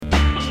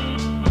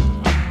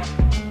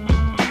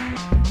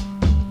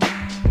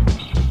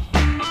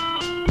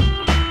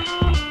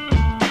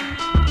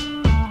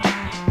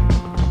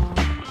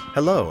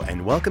Hello,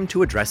 and welcome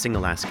to Addressing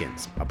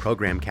Alaskans, a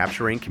program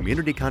capturing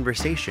community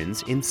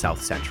conversations in South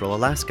Central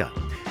Alaska.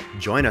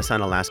 Join us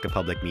on Alaska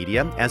Public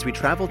Media as we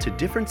travel to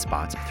different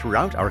spots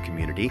throughout our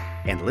community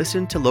and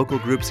listen to local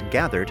groups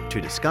gathered to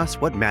discuss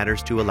what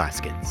matters to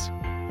Alaskans.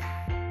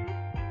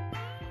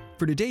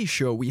 For today's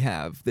show, we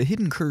have The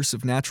Hidden Curse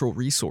of Natural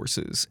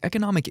Resources,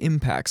 Economic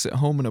Impacts at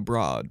Home and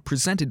Abroad,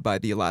 presented by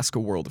the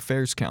Alaska World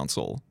Affairs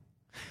Council.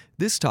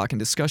 This talk and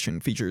discussion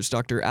features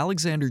Dr.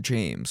 Alexander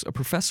James, a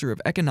professor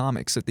of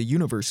economics at the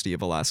University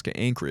of Alaska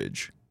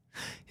Anchorage.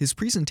 His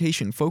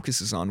presentation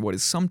focuses on what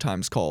is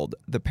sometimes called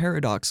the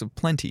paradox of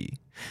plenty,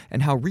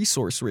 and how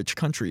resource-rich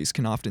countries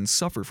can often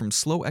suffer from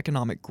slow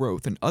economic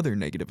growth and other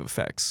negative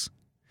effects.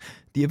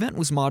 The event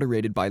was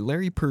moderated by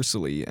Larry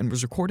Persily and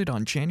was recorded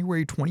on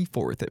January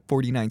 24th at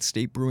 49th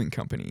State Brewing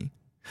Company.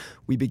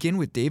 We begin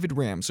with David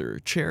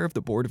Ramser, Chair of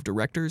the Board of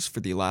Directors for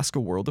the Alaska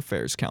World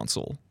Affairs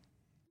Council.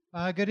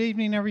 Good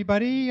evening,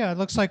 everybody.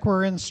 Looks like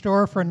we're in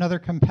store for another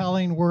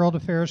compelling World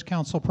Affairs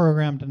Council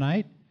program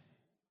tonight.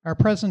 Our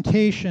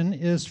presentation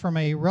is from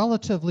a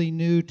relatively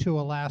new to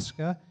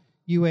Alaska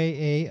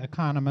UAA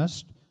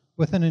economist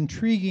with an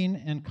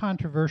intriguing and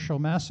controversial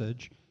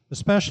message,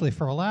 especially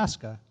for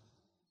Alaska,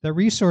 that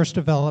resource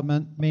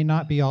development may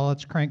not be all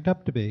it's cranked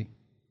up to be.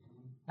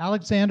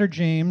 Alexander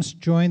James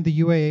joined the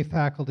UAA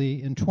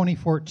faculty in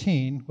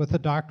 2014 with a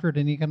doctorate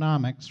in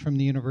economics from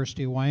the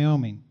University of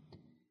Wyoming.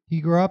 He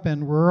grew up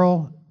in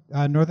rural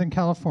Northern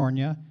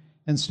California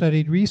and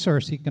studied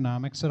resource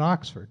economics at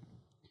Oxford.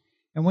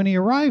 And when he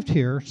arrived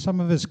here, some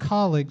of his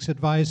colleagues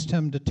advised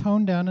him to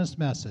tone down his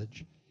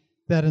message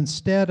that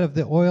instead of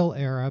the oil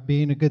era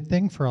being a good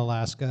thing for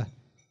Alaska,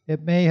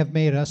 it may have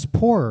made us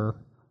poorer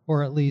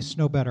or at least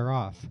no better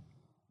off.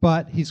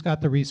 But he's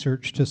got the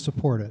research to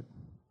support it.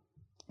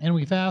 And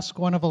we've asked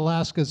one of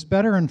Alaska's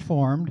better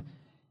informed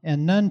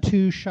and none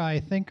too shy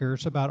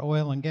thinkers about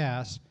oil and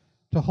gas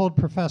to hold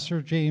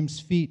Professor James'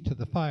 feet to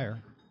the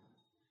fire.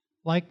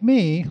 Like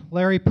me,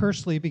 Larry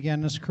Persily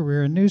began his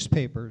career in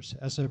newspapers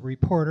as a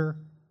reporter,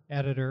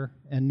 editor,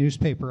 and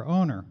newspaper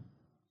owner.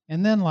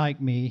 And then, like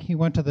me, he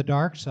went to the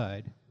dark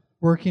side,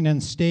 working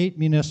in state,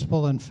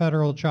 municipal, and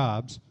federal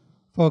jobs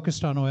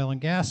focused on oil and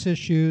gas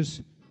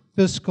issues,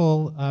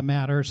 fiscal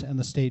matters, and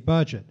the state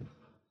budget.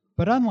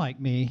 But unlike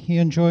me, he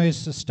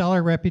enjoys a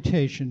stellar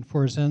reputation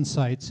for his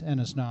insights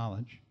and his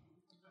knowledge.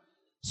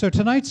 So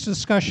tonight's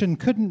discussion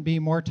couldn't be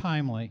more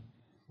timely,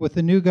 with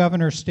the new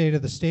governor's State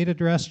of the State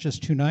address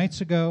just 2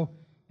 nights ago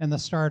and the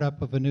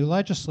startup of a new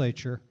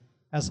legislature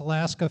as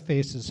Alaska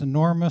faces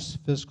enormous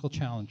fiscal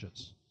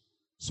challenges.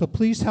 So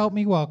please help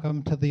me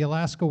welcome to the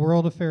Alaska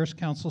World Affairs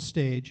Council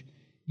stage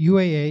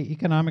UAA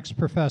economics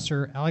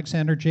professor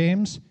Alexander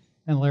James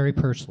and Larry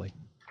Persily.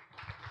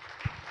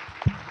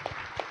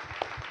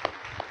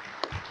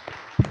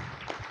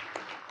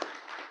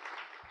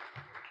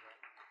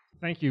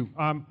 Thank you.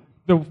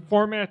 The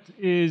format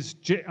is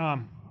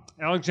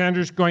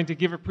Alexander's going to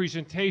give a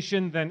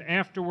presentation, then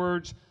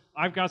afterwards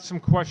I've got some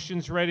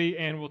questions ready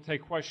and we'll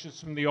take questions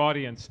from the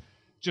audience.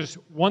 Just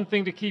one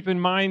thing to keep in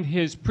mind,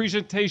 his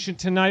presentation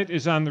tonight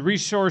is on the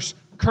resource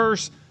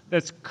curse.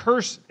 That's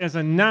curse as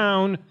a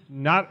noun,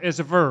 not as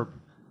a verb.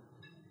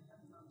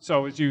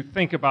 So as you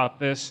think about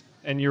this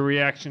and your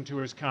reaction to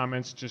his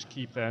comments, just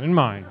keep that in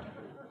mind.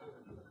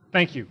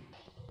 Thank you.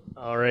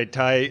 All right,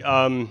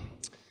 Ty.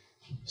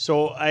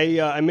 So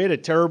I made a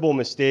terrible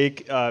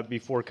mistake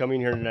before coming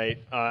here tonight.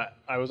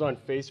 I was on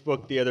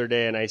Facebook the other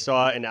day and I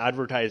saw an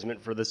advertisement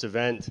for this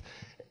event,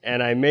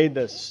 and I made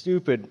the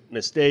stupid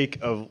mistake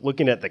of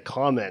looking at the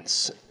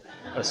comments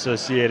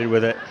associated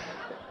with it.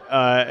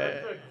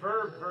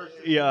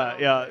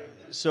 Yeah.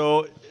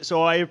 So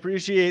I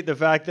appreciate the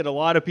fact that a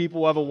lot of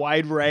people have a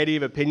wide variety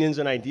of opinions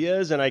and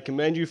ideas, and I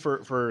commend you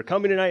for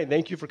coming tonight.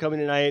 Thank you for coming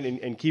tonight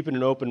and keeping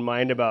an open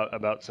mind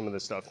about some of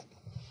this stuff.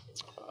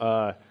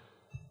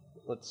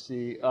 Let's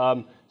see.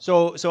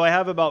 So I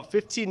have about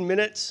 15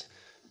 minutes,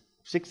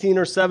 16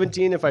 or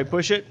 17 if I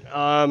push it,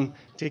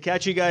 to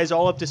catch you guys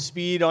all up to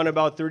speed on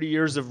about 30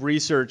 years of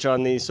research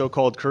on the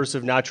so-called curse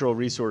of natural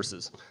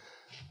resources.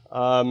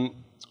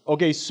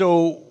 Okay,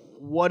 so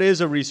what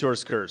is a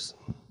resource curse?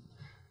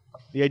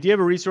 The idea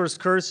of a resource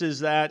curse is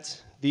that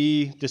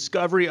the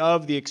discovery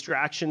of, the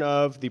extraction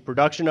of, the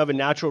production of a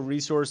natural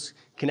resource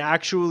can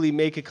actually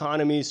make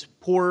economies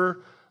poorer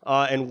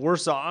and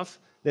worse off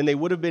than they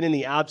would have been in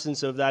the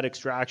absence of that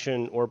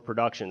extraction or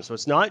production. So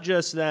it's not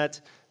just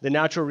that the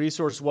natural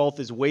resource wealth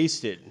is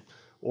wasted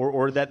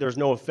or that there's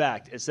no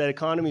effect. It's that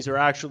economies are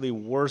actually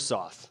worse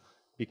off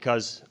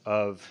because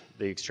of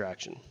the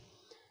extraction.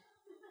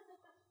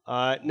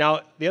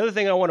 Now, the other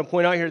thing I want to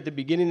point out here at the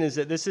beginning is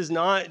that this is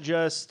not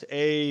just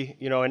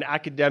an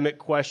academic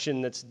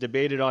question that's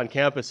debated on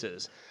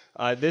campuses.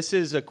 This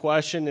is a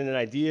question and an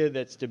idea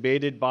that's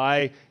debated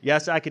by,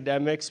 yes,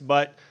 academics,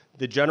 but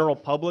the general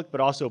public,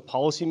 but also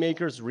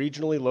policymakers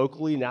regionally,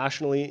 locally,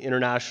 nationally,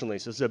 internationally.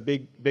 So it's a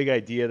big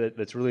idea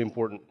that's really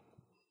important.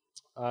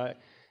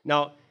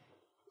 Now,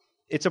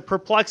 it's a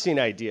perplexing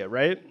idea,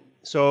 right?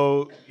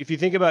 So if you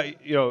think about,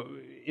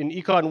 in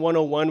Econ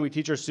 101, we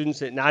teach our students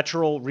that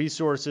natural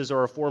resources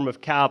are a form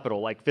of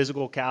capital, like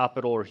physical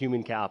capital or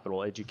human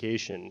capital,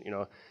 education.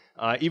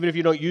 Even if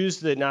you don't use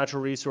the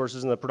natural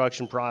resources in the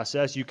production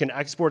process, you can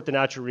export the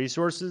natural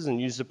resources and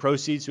use the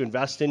proceeds to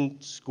invest in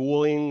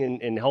schooling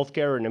and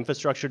healthcare and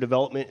infrastructure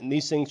development, and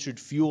these things should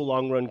fuel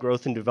long-run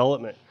growth and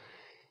development.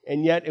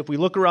 And yet, if we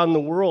look around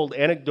the world,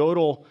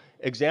 anecdotal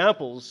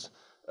examples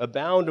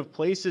abound of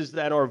places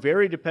that are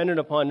very dependent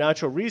upon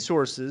natural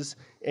resources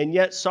and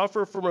yet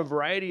suffer from a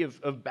variety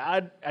of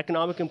bad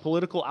economic and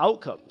political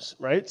outcomes,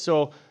 right?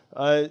 So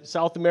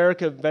South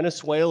America,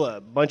 Venezuela,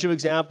 a bunch of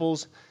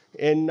examples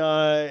in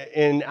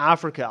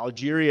Africa,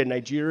 Algeria,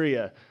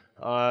 Nigeria,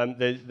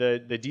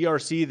 the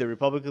DRC, the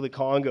Republic of the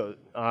Congo,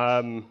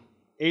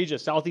 Asia,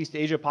 Southeast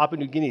Asia, Papua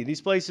New Guinea.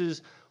 These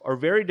places are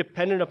very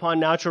dependent upon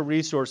natural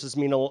resources,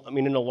 in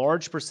a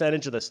large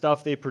percentage of the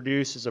stuff they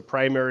produce is a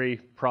primary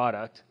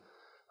product.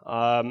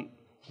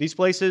 These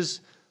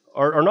places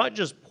are not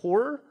just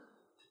poor.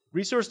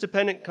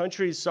 Resource-dependent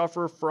countries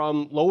suffer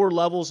from lower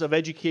levels of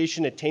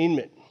education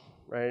attainment,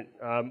 right?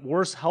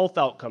 Worse health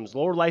outcomes,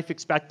 lower life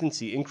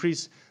expectancy,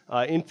 increased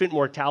infant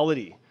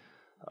mortality.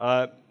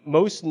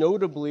 Most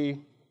notably,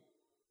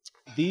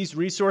 these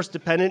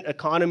resource-dependent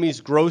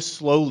economies grow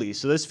slowly.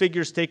 So this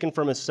figure is taken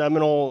from a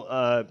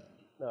seminal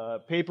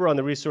paper on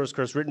the resource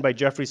curse written by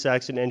Jeffrey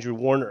Sachs and Andrew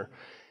Warner.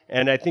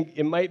 And I think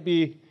it might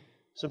be,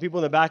 some people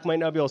in the back might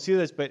not be able to see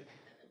this, but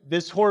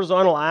this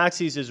horizontal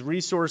axis is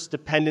resource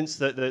dependence,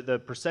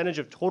 the percentage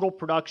of total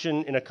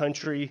production in a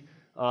country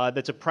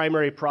that's a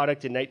primary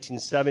product in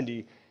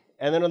 1970.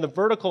 And then on the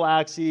vertical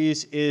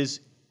axis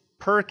is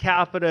per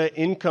capita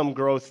income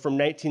growth from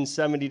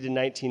 1970 to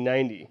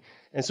 1990.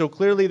 And so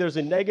clearly there's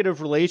a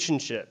negative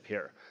relationship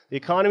here. The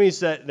economies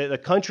the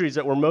countries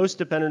that were most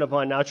dependent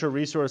upon natural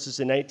resources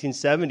in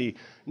 1970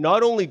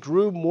 not only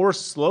grew more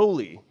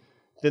slowly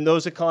than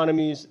those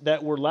economies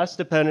that were less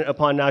dependent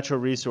upon natural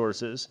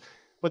resources,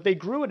 but they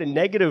grew at a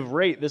negative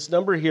rate. This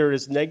number here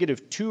is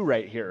 -2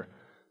 right here.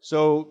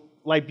 So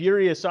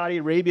Liberia, Saudi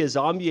Arabia,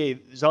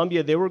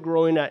 Zambia, they were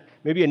growing at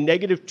maybe a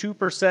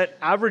 -2%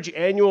 average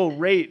annual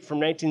rate from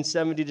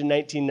 1970 to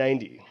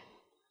 1990.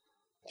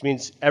 Which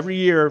means every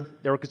year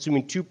they were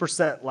consuming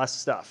 2% less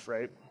stuff,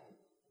 right?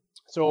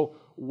 So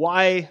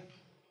why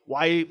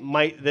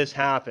might this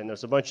happen?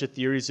 There's a bunch of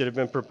theories that have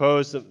been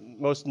proposed. The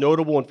most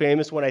notable and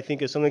famous one, I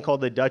think, is something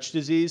called the Dutch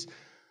disease.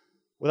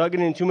 Without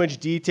getting into too much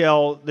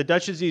detail, the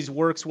Dutch disease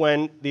works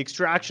when the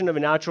extraction of a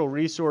natural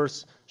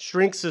resource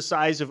shrinks the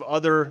size of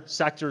other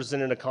sectors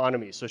in an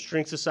economy. So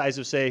shrinks the size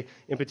of, say,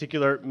 in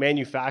particular,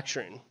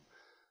 manufacturing,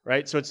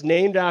 right? So it's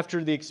named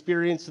after the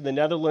experience in the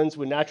Netherlands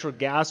when natural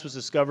gas was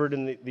discovered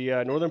in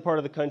the northern part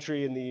of the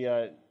country in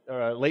the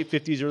late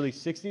 50s, early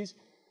 60s.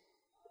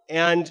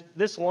 And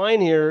this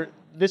line here,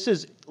 this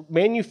is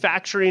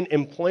manufacturing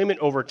employment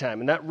over time.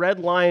 And that red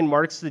line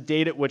marks the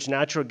date at which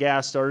natural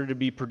gas started to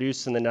be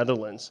produced in the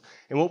Netherlands.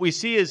 And what we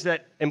see is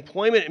that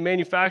employment in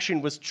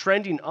manufacturing was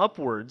trending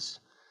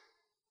upwards.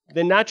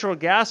 Then natural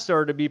gas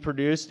started to be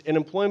produced, and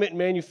employment in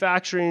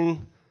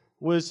manufacturing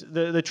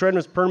the trend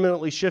was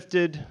permanently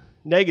shifted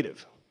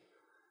negative.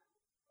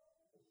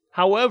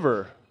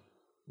 However,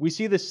 we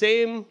see the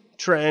same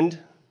trend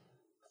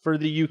for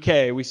the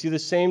UK. We see the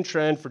same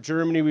trend for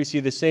Germany. We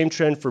see the same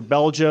trend for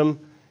Belgium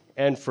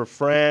and for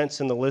France,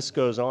 and the list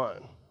goes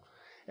on.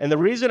 And the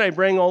reason I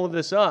bring all of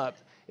this up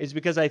is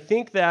because I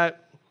think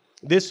that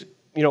this,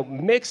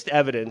 mixed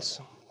evidence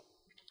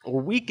or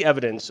weak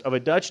evidence of a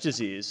Dutch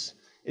disease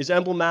is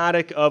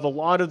emblematic of a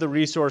lot of the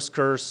resource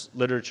curse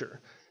literature.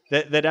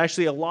 That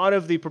actually a lot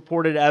of the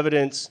purported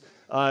evidence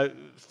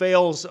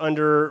fails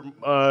under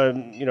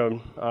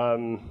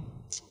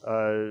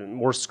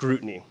more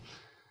scrutiny.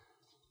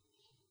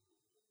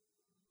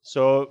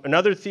 So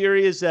another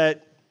theory is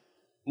that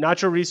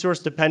natural resource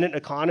dependent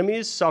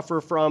economies suffer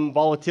from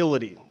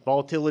volatility.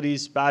 Volatility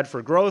is bad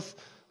for growth.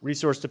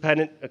 Resource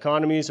dependent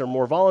economies are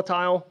more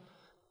volatile.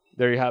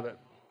 There you have it.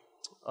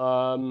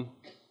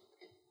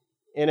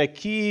 In a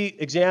key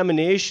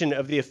examination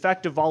of the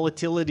effect of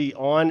volatility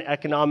on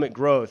economic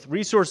growth,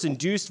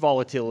 resource-induced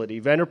volatility,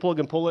 Vanderpoel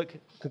and Pollock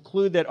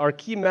conclude that our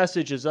key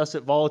message is thus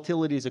that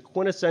volatility is a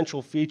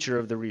quintessential feature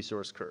of the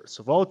resource curse.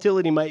 So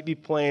volatility might be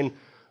playing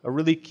a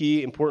really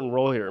key, important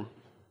role here.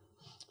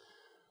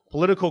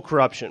 Political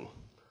corruption,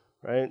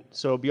 right?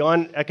 So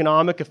beyond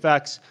economic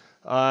effects,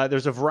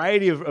 there's a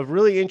variety of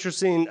really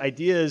interesting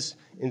ideas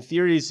and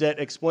theories that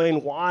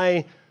explain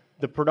why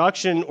the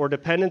production or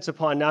dependence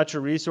upon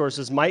natural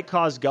resources might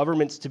cause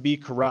governments to be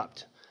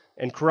corrupt.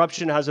 And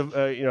corruption has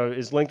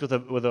is linked with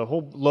a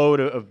whole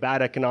load of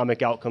bad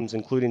economic outcomes,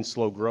 including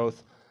slow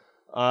growth.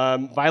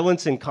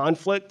 Violence and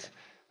conflict.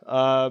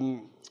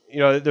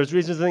 There's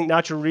reasons to think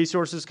natural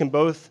resources can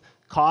both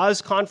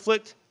cause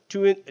conflict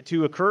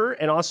to occur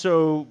and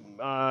also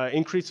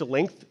increase the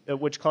length at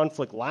which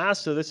conflict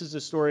lasts. So this is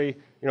a story,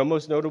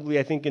 most notably,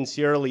 I think, in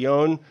Sierra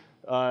Leone.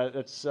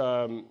 There's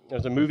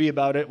a movie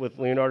about it with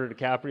Leonardo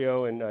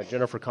DiCaprio and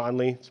Jennifer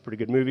Connelly. It's a pretty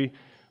good movie.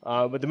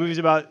 But the movie's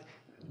about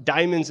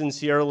diamonds in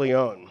Sierra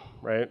Leone,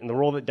 right? And the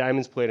role that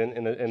diamonds played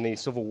in the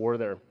Civil War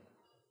there.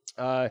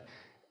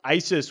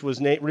 ISIS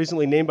was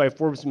recently named by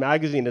Forbes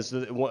magazine as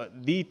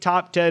the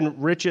top 10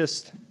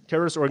 richest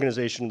terrorist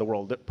organization in the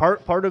world.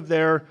 Part of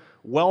their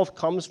wealth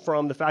comes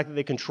from the fact that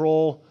they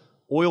control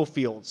oil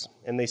fields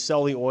and they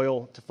sell the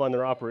oil to fund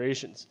their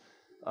operations.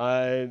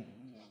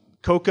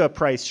 Coca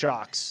price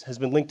shocks has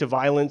been linked to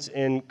violence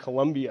in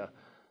Colombia.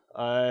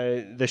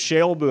 The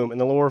shale boom in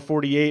the lower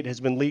 48 has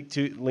been linked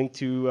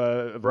to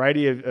a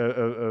variety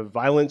of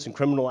violence and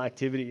criminal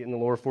activity in the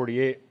lower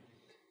 48.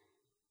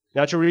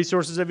 Natural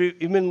resources have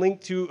even been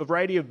linked to a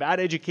variety of bad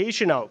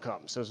education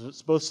outcomes. So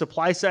it's both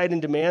supply side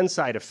and demand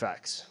side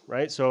effects,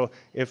 right? So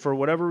if for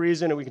whatever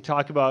reason, and we can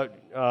talk about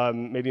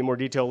maybe in more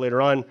detail later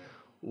on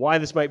why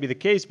this might be the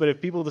case, but if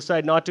people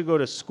decide not to go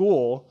to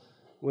school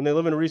when they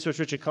live in a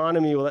resource-rich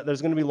economy, well,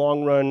 there's going to be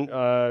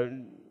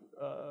long-run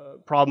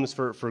problems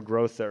for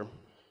growth there.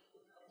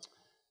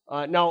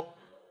 Now,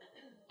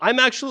 I'm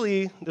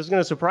actually, this is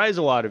going to surprise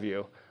a lot of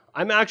you,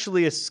 I'm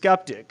actually a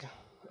skeptic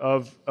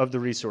of the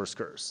resource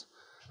curse.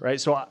 Right,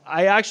 so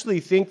I actually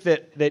think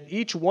that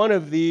each one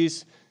of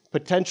these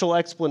potential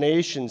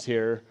explanations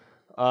here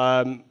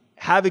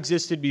have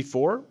existed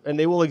before, and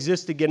they will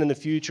exist again in the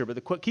future. But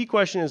the key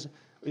question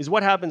is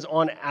what happens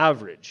on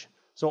average?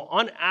 So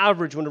on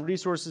average, when a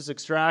resource is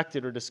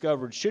extracted or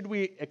discovered, should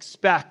we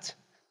expect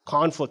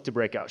conflict to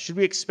break out? Should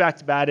we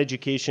expect bad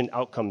education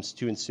outcomes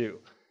to ensue?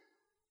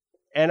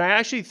 And I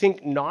actually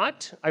think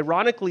not,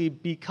 ironically,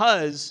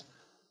 because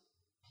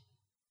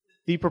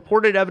the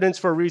purported evidence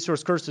for a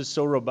resource curse is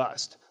so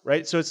robust,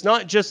 right? So it's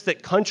not just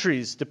that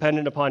countries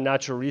dependent upon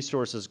natural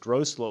resources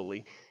grow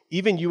slowly.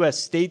 Even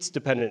U.S. states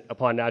dependent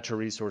upon natural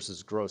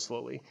resources grow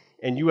slowly.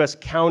 And U.S.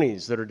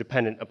 counties that are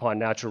dependent upon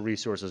natural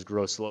resources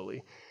grow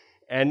slowly.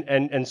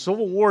 And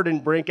Civil War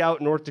didn't break out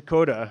in North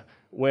Dakota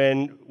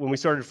when we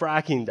started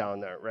fracking down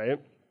there, right?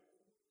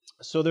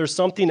 So there's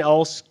something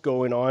else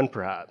going on,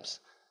 perhaps.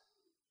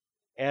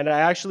 And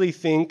I actually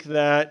think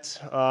that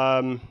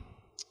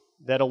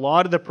that a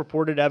lot of the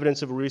purported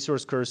evidence of a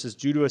resource curse is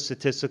due to a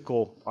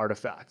statistical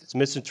artifact. It's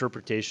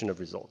misinterpretation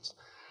of results.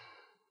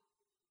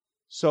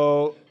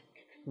 So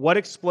what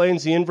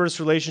explains the inverse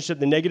relationship,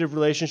 the negative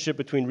relationship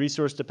between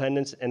resource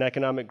dependence and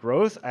economic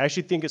growth? I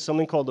actually think it's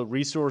something called a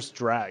resource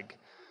drag.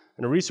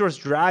 And a resource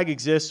drag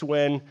exists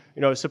when,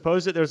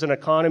 suppose that there's an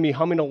economy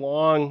humming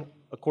along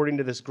according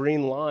to this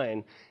green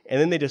line, and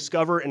then they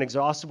discover an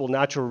inexhaustible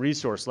natural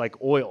resource like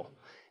oil.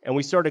 And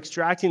we start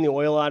extracting the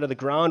oil out of the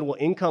ground. Well,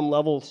 income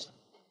levels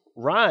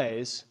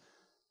rise,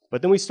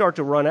 but then we start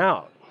to run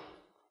out.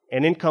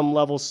 And income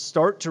levels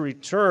start to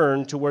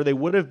return to where they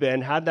would have been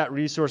had that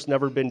resource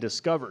never been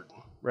discovered,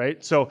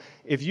 right? So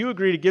if you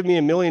agree to give me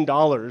 $1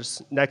 million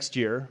next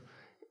year,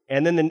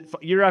 and then the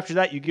year after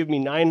that you give me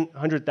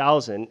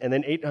 900,000, and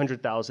then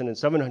 800,000 and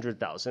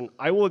 700,000,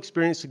 I will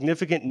experience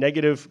significant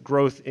negative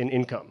growth in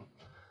income.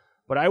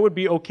 But I would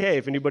be okay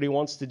if anybody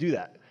wants to do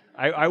that.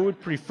 I would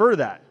prefer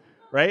that,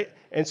 right?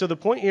 And so the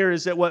point here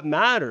is that what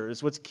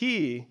matters, what's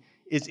key,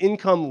 is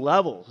income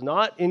levels,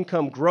 not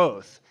income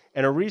growth.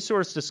 And a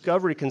resource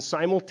discovery can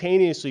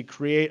simultaneously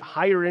create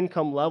higher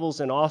income levels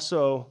and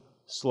also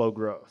slow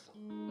growth.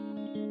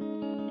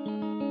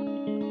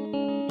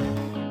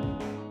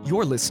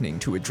 You're listening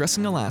to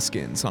Addressing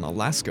Alaskans on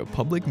Alaska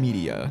Public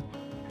Media.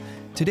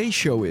 Today's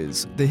show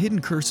is The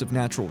Hidden Curse of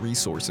Natural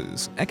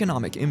Resources,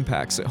 Economic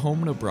Impacts at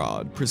Home and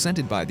Abroad,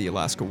 presented by the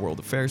Alaska World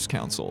Affairs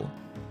Council.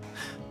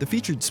 The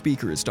featured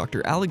speaker is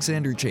Dr.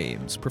 Alexander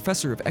James,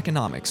 Professor of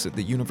Economics at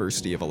the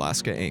University of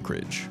Alaska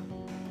Anchorage.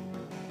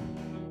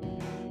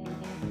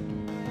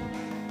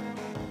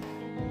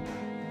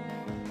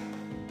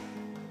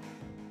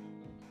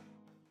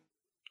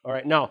 All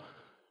right, now,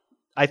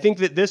 I think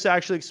that this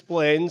actually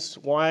explains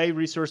why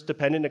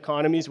resource-dependent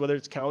economies, whether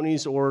it's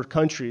counties or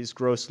countries,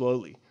 grow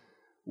slowly.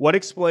 What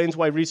explains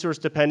why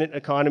resource-dependent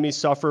economies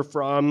suffer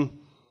from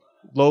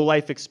low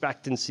life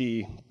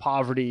expectancy,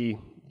 poverty,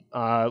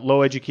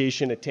 low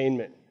education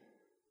attainment?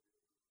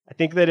 I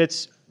think that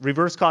it's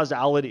reverse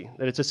causality,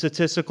 that it's a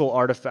statistical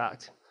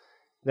artifact.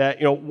 That,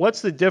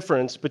 what's the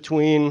difference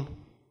between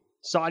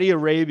Saudi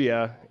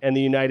Arabia and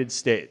the United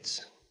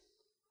States?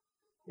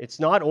 It's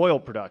not oil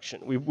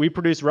production. We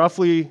produce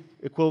roughly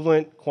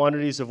equivalent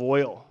quantities of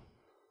oil.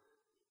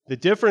 The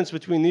difference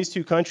between these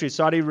two countries,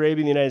 Saudi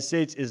Arabia and the United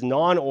States, is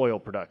non-oil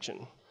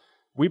production.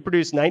 We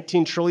produce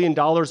 $19 trillion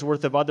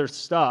worth of other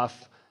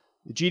stuff.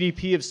 The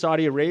GDP of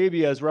Saudi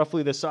Arabia is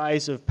roughly the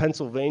size of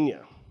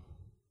Pennsylvania,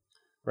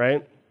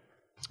 right?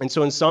 And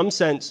so in some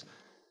sense,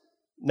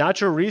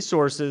 natural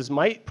resources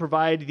might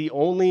provide the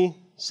only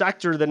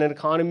sector that an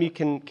economy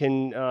can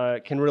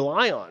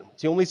rely on.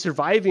 It's the only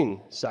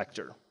surviving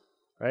sector,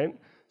 right?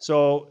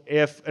 So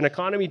if an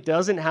economy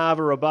doesn't have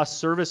a robust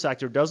service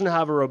sector, doesn't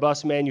have a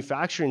robust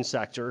manufacturing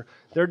sector,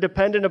 they're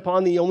dependent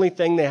upon the only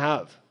thing they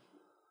have,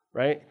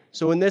 right?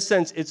 So in this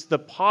sense, it's the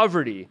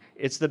poverty,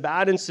 it's the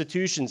bad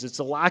institutions, it's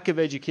the lack of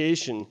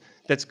education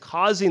that's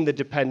causing the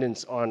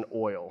dependence on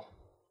oil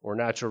or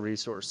natural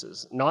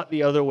resources, not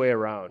the other way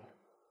around.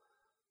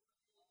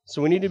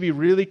 So we need to be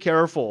really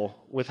careful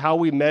with how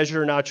we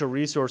measure natural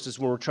resources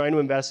when we're trying to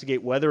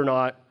investigate whether or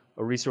not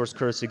a resource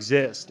curse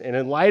exists. And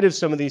in light of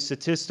some of these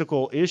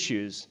statistical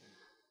issues,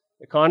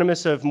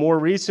 economists have more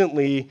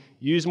recently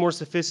used more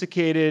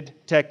sophisticated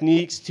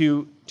techniques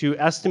to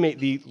estimate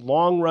the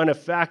long-run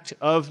effect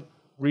of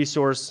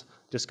resource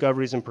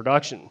discoveries and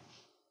production.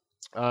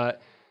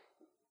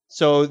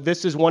 So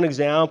this is one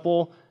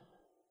example.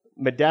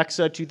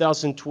 Medexa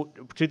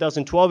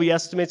 2012, he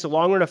estimates the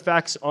long-run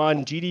effects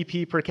on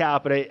GDP per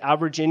capita,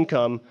 average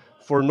income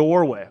for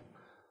Norway.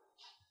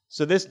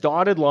 So this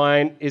dotted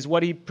line is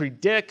what he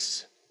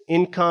predicts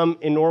income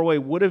in Norway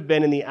would have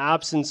been in the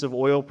absence of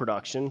oil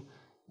production.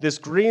 This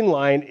green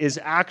line is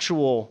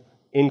actual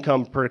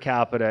income per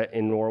capita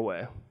in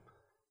Norway.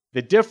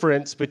 The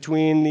difference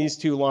between these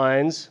two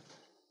lines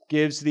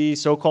gives the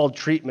so-called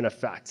treatment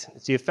effect.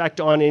 It's the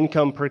effect on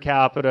income per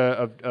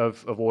capita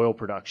of oil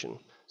production.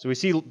 So we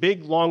see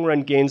big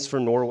long-run gains for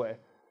Norway.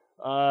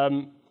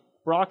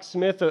 Brock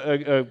Smith,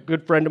 a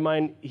good friend of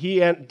mine, he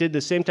did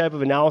the same type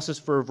of analysis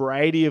for a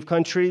variety of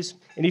countries,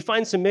 and he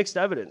finds some mixed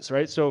evidence,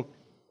 right? So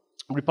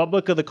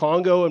Republic of the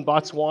Congo and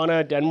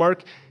Botswana,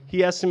 Denmark,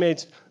 he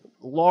estimates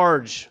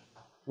large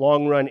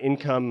long-run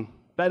income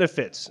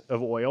benefits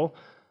of oil.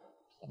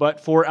 But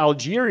for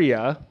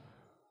Algeria,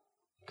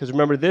 because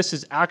remember, this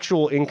is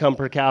actual income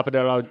per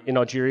capita in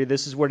Algeria.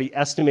 This is what he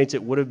estimates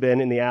it would have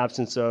been in the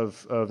absence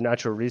of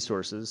natural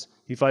resources.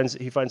 He finds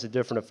a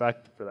different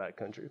effect for that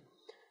country.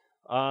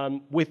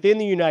 Within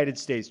the United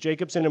States,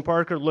 Jacobson and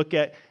Parker look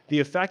at the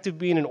effect of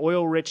being an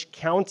oil-rich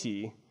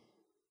county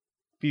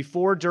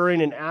before,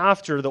 during, and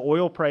after the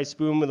oil price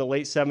boom in the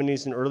late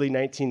 70s and early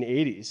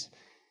 1980s.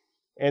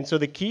 And so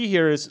the key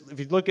here is, if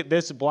you look at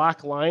this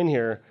black line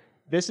here,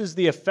 this is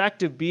the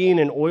effect of being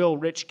an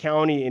oil-rich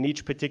county in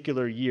each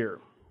particular year,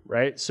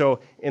 right? So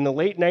in the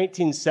late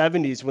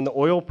 1970s, when the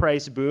oil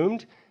price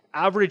boomed,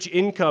 average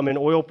income in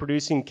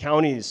oil-producing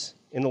counties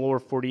in the lower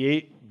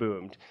 48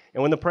 boomed.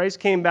 And when the price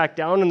came back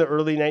down in the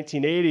early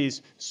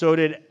 1980s, so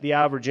did the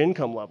average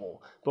income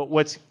level. But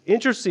what's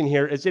interesting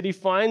here is that he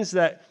finds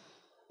that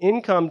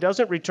income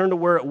doesn't return to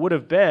where it would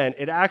have been.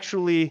 It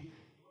actually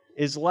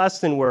is less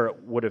than where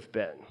it would have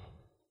been.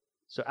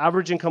 So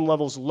average income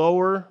levels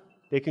lower,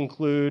 they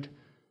conclude,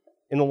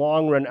 in the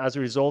long run as a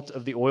result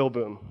of the oil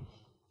boom.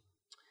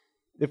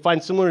 They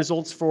find similar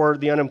results for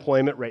the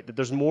unemployment rate, that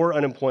there's more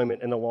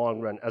unemployment in the long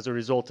run as a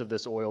result of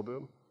this oil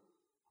boom.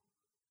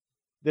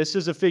 This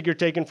is a figure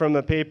taken from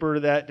a paper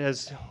that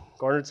has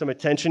garnered some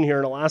attention here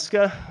in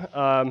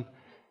Alaska.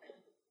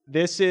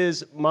 This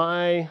is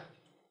my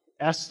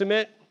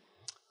estimate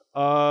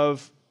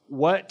of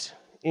what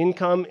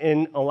income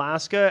in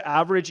Alaska,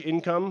 average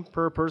income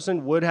per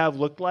person, would have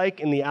looked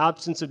like in the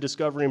absence of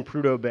discovering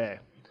Prudhoe Bay.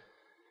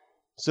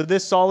 So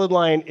this solid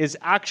line is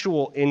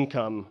actual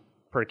income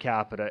per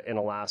capita in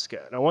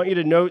Alaska. And I want you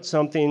to note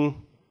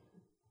something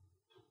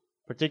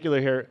particular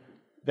here,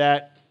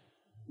 that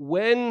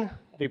when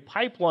the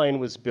pipeline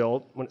was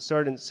built, when it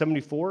started in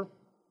 74,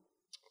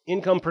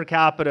 income per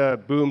capita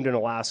boomed in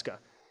Alaska.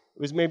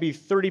 It was maybe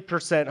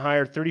 30%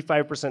 higher,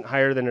 35%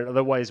 higher than it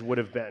otherwise would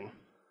have been.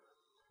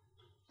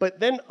 But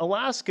then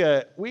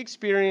Alaska, we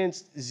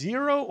experienced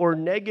zero or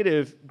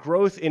negative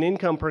growth in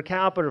income per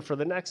capita for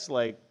the next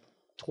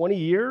 20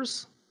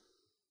 years,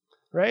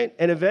 right?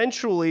 And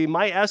eventually,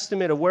 my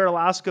estimate of where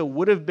Alaska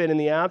would have been in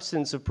the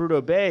absence of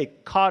Prudhoe Bay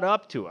caught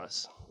up to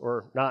us.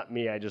 Or not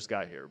me, I just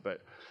got here,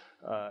 but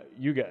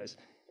you guys.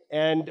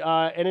 And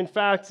in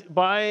fact,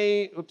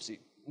 by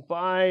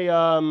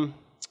the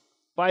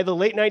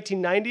late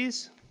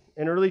 1990s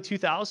and early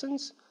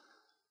 2000s,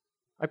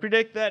 I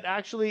predict that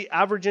actually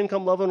average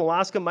income level in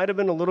Alaska might have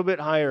been a little bit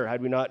higher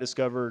had we not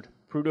discovered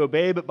Prudhoe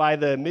Bay. But by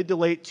the mid to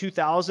late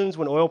 2000s,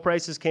 when oil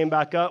prices came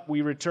back up,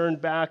 we returned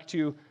back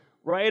to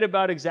right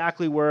about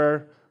exactly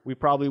where we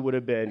probably would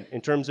have been in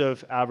terms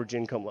of average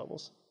income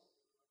levels.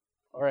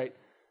 All right.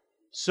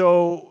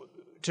 So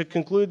to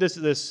conclude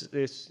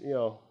this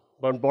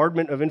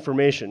bombardment of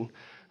information,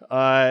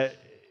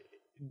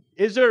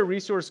 is there a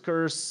resource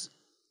curse?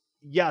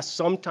 Yes,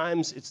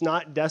 sometimes. It's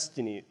not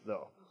destiny,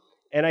 though.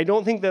 And I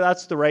don't think that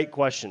that's the right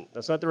question.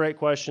 That's not the right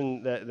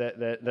question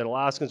that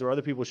Alaskans or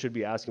other people should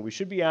be asking. We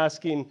should be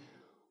asking,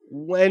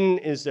 when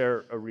is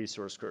there a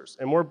resource curse?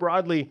 And more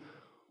broadly,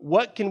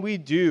 what can we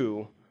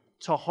do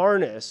to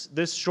harness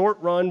this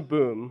short-run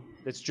boom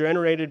that's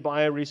generated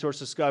by a resource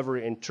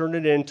discovery and turn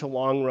it into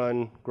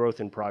long-run growth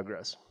and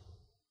progress?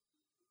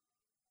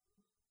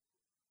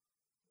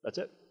 That's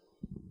it.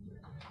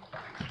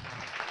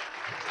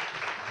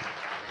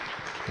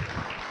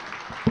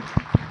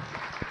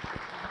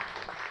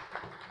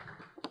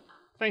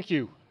 Thank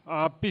you.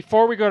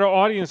 Before we go to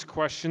audience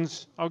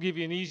questions, I'll give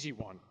you an easy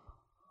one.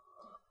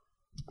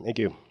 Thank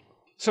you.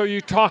 So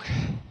you talk,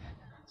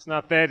 it's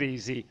not that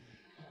easy.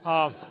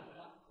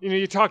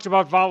 You talked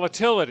about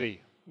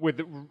volatility with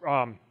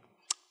a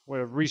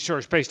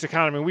resource-based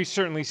economy. We've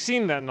certainly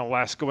seen that in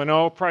Alaska. When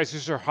oil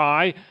prices are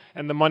high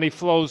and the money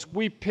flows,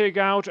 we pig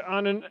out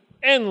on an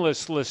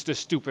endless list of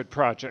stupid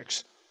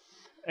projects.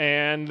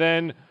 And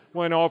then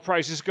when oil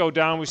prices go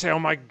down, we say, oh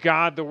my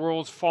God, the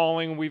world's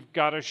falling. We've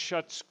got to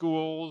shut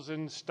schools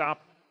and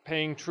stop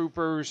paying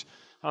troopers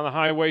on the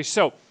highway.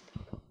 So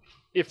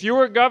if you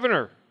were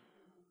governor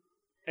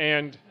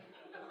and,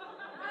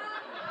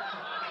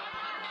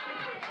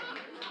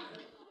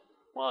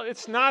 well,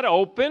 it's not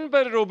open,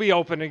 but it'll be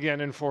open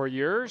again in 4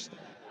 years.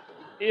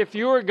 If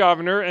you were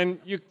governor and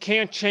you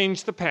can't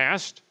change the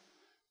past,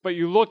 but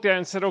you looked at it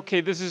and said,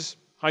 okay, this is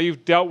how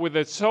you've dealt with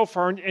it so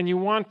far, and you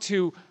want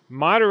to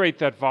moderate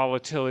that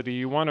volatility,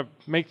 you want to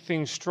make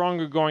things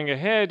stronger going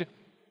ahead,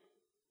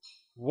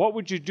 what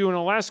would you do in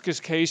Alaska's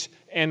case,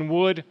 and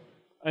would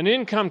an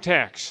income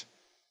tax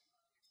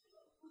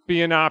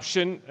be an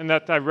option? And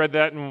that I read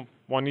that in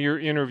one of your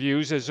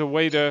interviews as a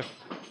way to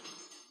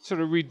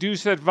sort of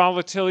reduce that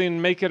volatility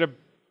and make it a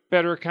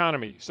better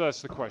economy. So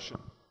that's the question.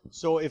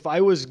 So if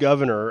I was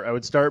governor, I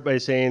would start by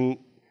saying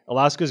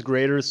Alaska's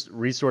greatest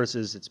resource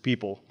is its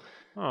people.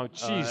 Oh,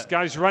 geez,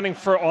 guys running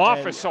for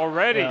office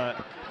already.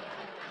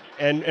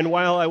 And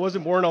while I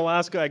wasn't born in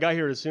Alaska, I got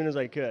here as soon as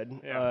I could.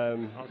 Yeah.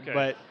 Okay.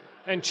 But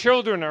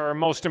children are our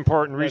most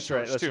important That's right,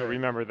 resource, that's too. right.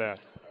 Remember that.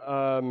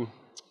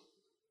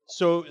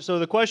 So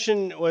the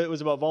question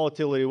was about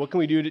volatility. What can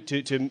we do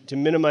to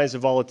minimize the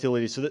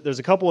volatility? So there's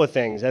a couple of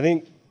things. I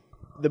think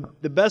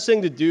the best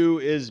thing to do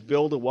is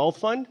build a wealth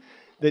fund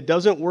that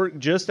doesn't work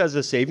just as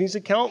a savings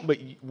account, but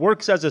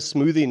works as a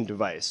smoothing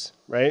device,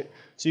 right?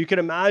 So you could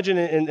imagine,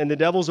 and the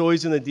devil's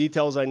always in the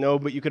details, I know,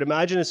 but you could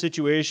imagine a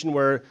situation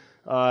where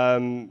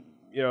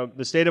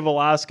the state of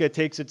Alaska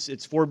takes its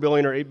 $4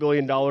 billion or $8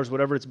 billion,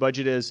 whatever its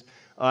budget is,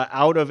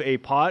 out of a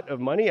pot of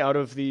money, out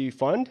of the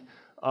fund.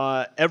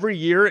 Every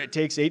year it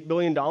takes $8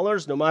 billion,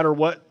 no matter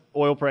what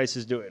oil price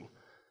is doing.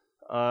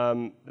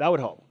 That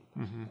would help.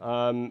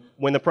 Mm-hmm.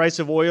 When the price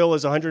of oil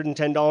is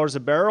 $110 a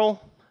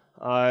barrel,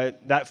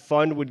 that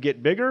fund would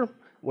get bigger.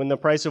 When the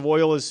price of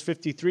oil is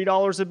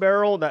 $53 a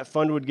barrel, that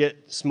fund would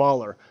get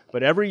smaller.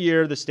 But every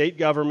year, the state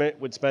government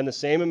would spend the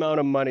same amount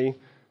of money.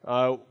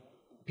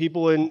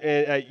 People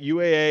at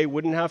UAA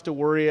wouldn't have to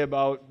worry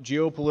about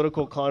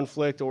geopolitical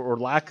conflict or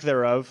lack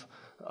thereof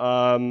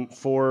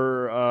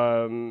for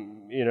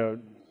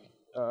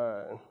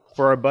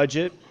our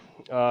budget.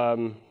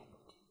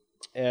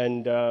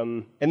 And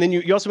then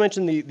you also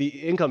mentioned the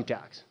income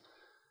tax.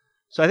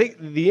 So I think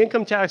the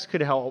income tax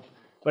could help,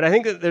 but I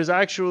think that there's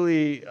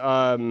actually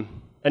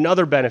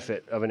another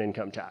benefit of an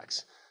income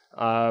tax.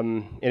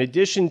 In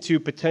addition to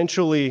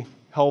potentially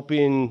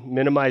helping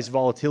minimize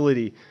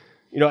volatility,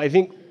 I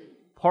think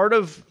part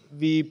of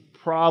the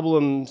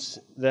problems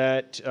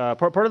that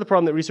part of the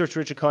problem that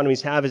resource-rich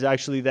economies have is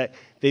actually that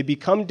they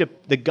become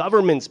the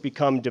governments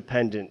become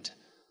dependent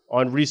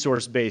on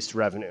resource-based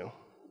revenue,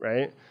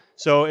 right?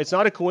 So it's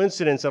not a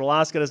coincidence that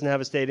Alaska doesn't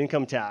have a state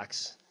income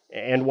tax,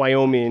 and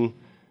Wyoming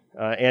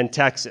and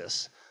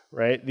Texas,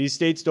 right? These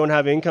states don't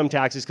have income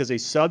taxes because they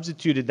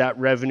substituted that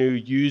revenue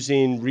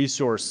using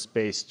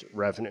resource-based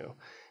revenue.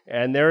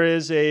 And there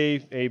is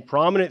a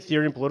prominent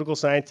theory in political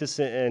scientists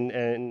and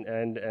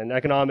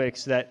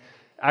economics that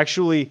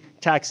actually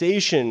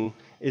taxation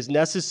is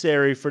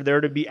necessary for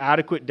there to be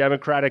adequate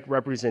democratic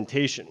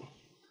representation,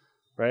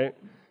 right?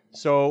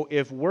 So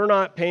if we're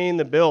not paying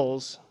the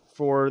bills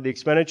for the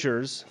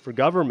expenditures for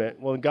government,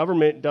 well, the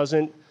government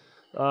doesn't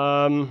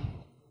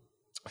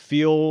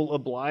feel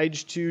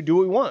obliged to do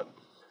what we want.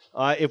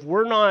 If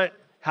we're not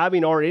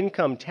having our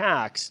income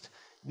taxed,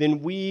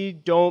 then we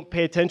don't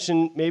pay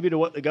attention maybe to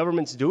what the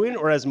government's doing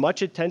or as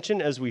much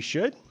attention as we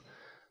should.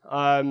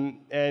 So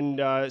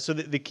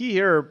the key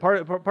here,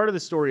 part of the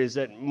story is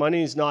that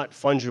money is not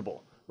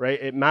fungible,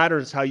 right? It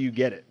matters how you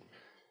get it.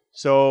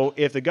 So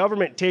if the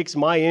government takes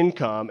my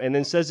income and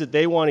then says that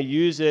they want to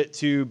use it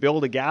to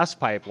build a gas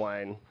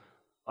pipeline,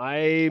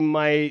 I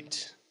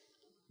might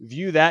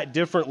view that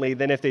differently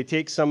than if they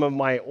take some of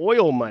my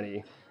oil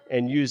money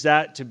and use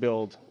that to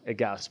build a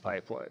gas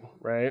pipeline,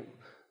 right?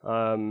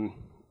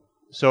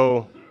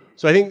 So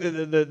I think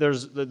that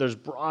there's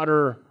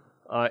broader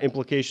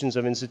implications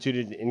of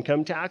instituted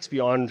income tax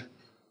beyond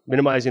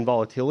minimizing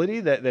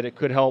volatility that it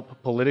could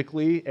help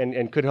politically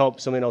and could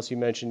help something else you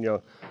mentioned,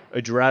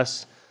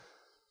 address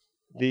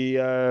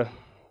the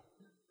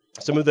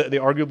some of the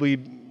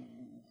arguably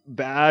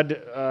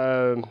bad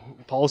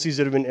policies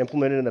that have been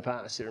implemented in the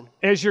past here.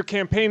 As your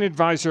campaign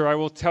advisor, I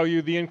will tell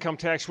you the income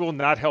tax will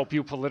not help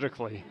you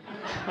politically.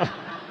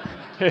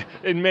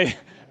 It may,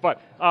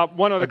 but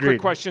one other quick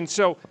question.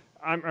 So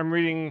I'm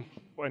reading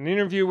an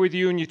interview with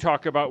you, and you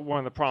talk about one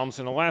of the problems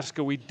in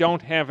Alaska. We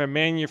don't have a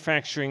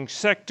manufacturing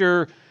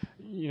sector.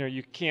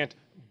 You can't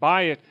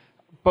buy it,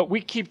 but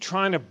we keep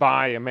trying to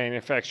buy a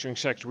manufacturing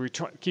sector. We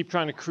keep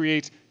trying to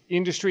create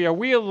industry. Are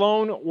we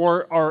alone,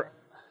 or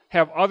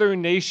have other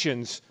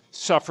nations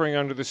suffering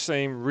under the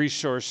same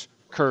resource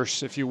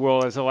curse, if you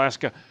will, as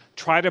Alaska,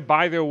 try to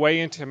buy their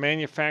way into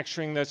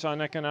manufacturing that's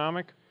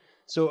uneconomic?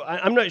 So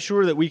I'm not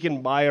sure that we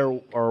can buy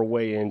our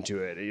way into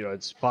it.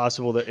 It's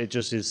possible that it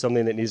just is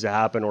something that needs to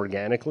happen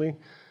organically.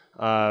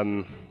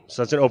 So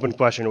that's an open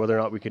question whether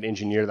or not we could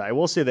engineer that. I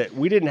will say that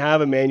we didn't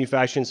have a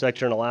manufacturing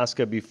sector in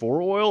Alaska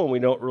before oil, and we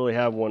don't really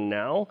have one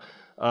now.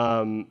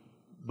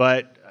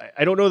 But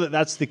I don't know that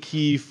that's the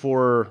key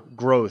for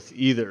growth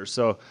either.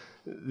 So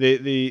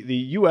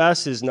the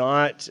U.S. is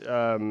not,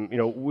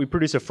 we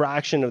produce a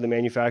fraction of the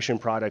manufacturing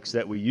products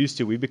that we used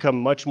to. We've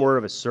become much more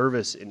of a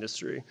service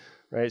industry,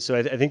 right? So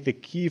I think the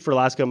key for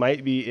Alaska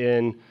might be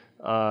in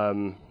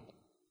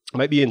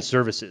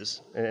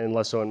services and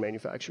less so in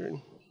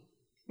manufacturing.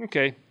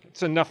 Okay,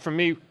 that's enough for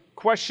me.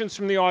 Questions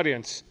from the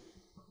audience?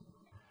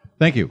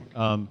 Thank you.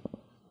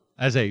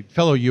 As a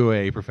fellow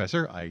UA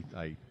professor,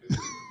 I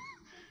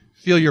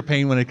feel your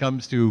pain when it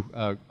comes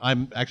to,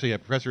 I'm actually a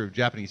professor of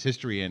Japanese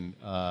history, and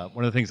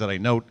one of the things that I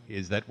note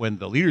is that when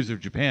the leaders of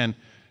Japan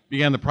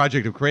began the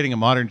project of creating a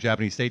modern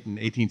Japanese state in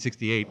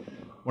 1868,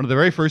 one of the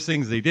very first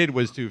things they did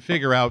was to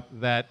figure out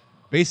that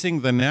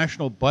basing the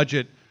national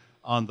budget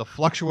on the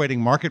fluctuating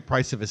market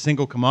price of a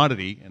single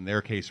commodity, in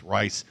their case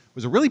rice,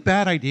 was a really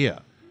bad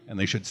idea, and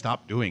they should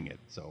stop doing it.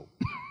 So,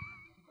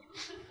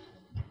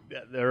 yeah,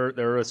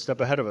 they're a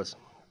step ahead of us.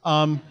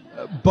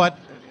 But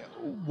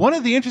one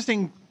of the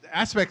interesting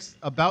aspects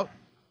about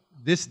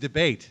this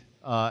debate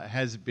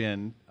has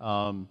been,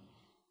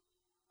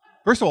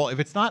 first of all, if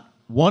it's not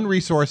one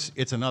resource,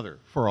 it's another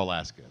for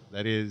Alaska.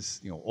 That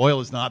is, oil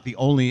is not the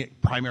only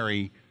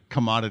primary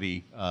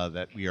commodity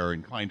that we are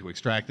inclined to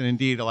extract, and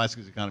indeed,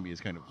 Alaska's economy has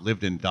kind of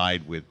lived and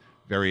died with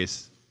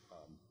various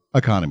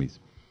economies,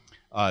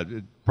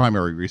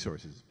 primary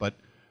resources. But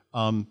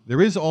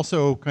there is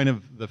also kind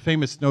of the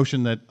famous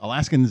notion that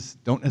Alaskans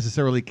don't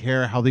necessarily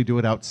care how they do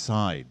it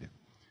outside.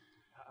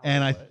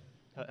 And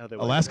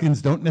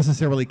Alaskans don't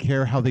necessarily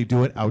care how they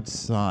do it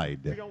outside.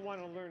 We don't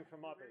want to learn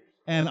from others.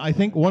 And I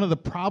think one of the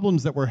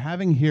problems that we're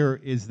having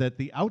here is that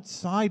the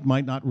outside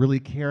might not really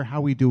care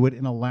how we do it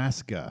in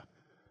Alaska.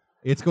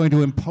 It's going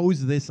to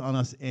impose this on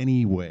us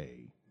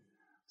anyway.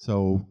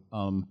 So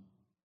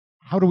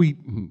how do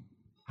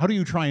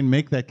you try and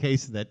make that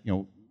case that,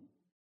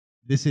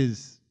 this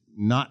is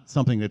not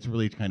something that's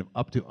really kind of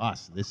up to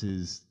us? This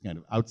is kind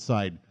of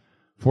outside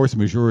force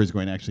majeure is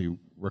going to actually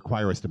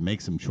require us to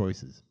make some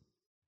choices.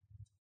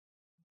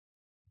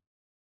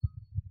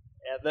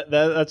 Yeah,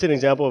 that's an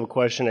example of a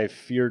question I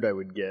feared I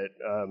would get.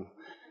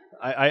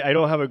 I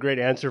don't have a great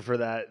answer for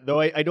that, though.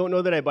 I don't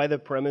know that I buy the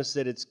premise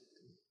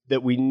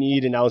that we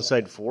need an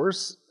outside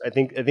force. I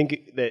think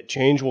that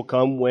change will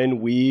come when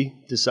we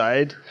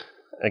decide.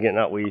 Again,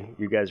 not we,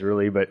 you guys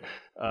really, but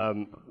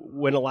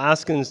when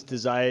Alaskans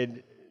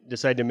decide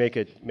to make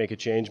a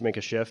change, make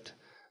a shift,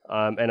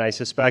 and I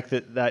suspect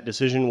that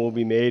decision will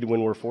be made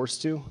when we're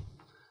forced to,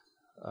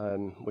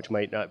 which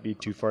might not be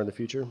too far in the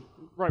future.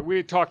 Right, we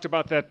had talked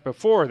about that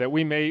before, that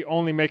we may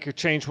only make a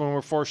change when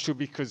we're forced to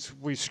because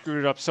we screwed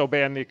it up so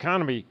bad and the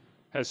economy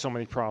has so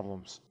many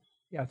problems.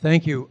 Yeah,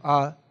 thank you.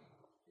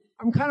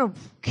 I'm kind of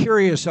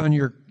curious on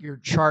your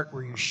chart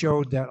where you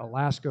showed that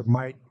Alaska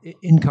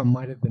income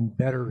might have been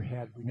better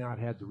had we not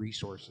had the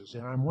resources.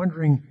 And I'm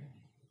wondering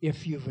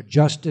if you've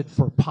adjusted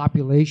for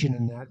population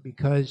in that,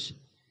 because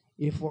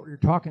if what you're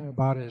talking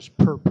about is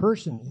per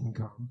person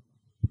income,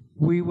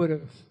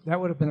 that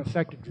would have been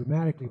affected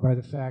dramatically by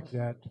the fact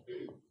that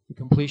the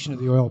completion of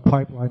the oil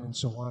pipeline and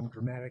so on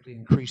dramatically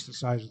increased the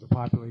size of the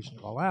population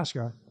of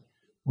Alaska,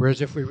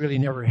 whereas if we really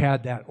never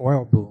had that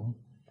oil boom,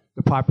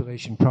 the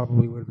population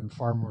probably would have been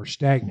far more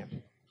stagnant.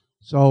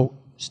 So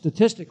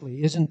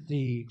statistically, isn't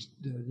the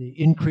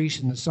increase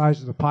in the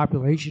size of the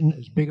population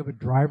as big of a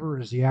driver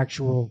as the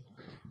actual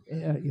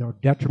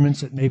detriments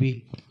that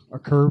maybe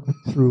occur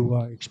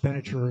through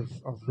expenditure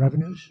of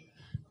revenues?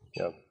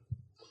 Yeah.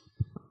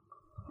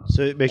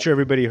 So make sure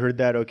everybody heard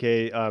that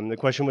okay. The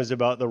question was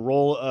about the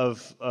role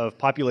of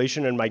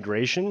population and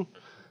migration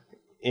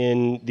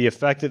in the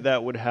effect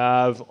that would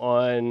have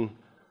on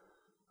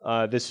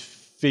this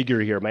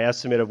figure here, my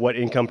estimate of what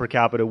income per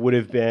capita would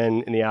have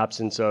been in the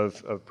absence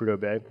of Prudhoe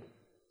Bay.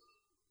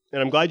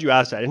 And I'm glad you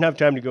asked that. I didn't have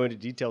time to go into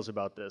details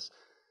about this,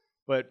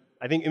 but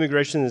I think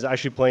immigration is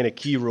actually playing a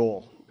key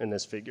role in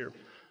this figure,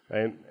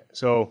 right?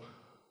 So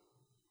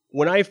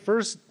when I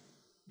first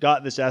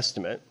got this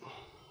estimate,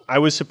 I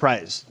was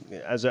surprised.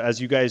 As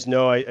you guys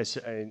know,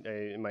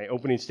 in my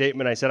opening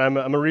statement, I said I'm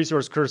a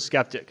resource curse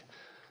skeptic.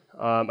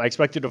 I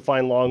expected to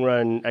find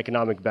long-run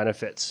economic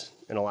benefits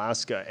in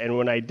Alaska, and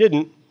when I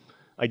didn't,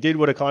 I did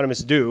what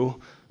economists do.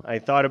 I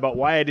thought about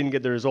why I didn't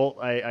get the result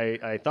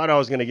I thought I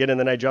was going to get, and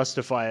then I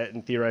justify it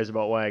and theorize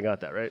about why I got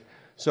that, right?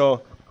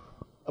 So,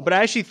 but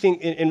I actually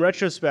think, in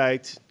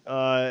retrospect,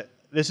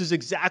 this is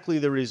exactly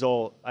the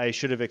result I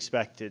should have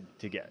expected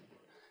to get.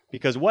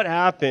 Because what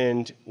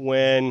happened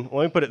let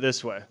me put it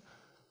this way.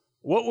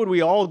 What would we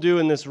all do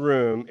in this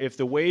room if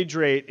the wage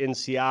rate in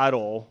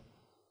Seattle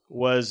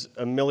was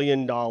 $1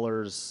 million,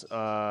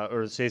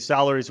 or say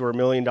salaries were $1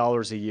 million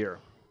a year?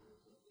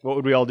 What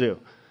would we all do?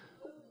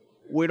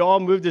 We'd all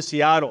move to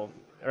Seattle,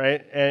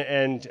 right?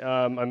 And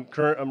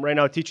I'm right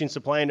now teaching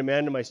supply and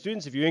demand to my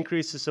students. If you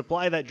increase the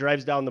supply, that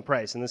drives down the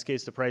price, in this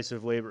case, the price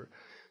of labor.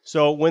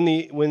 So when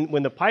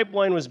the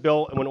pipeline was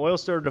built and when oil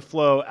started to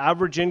flow,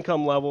 average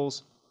income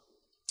levels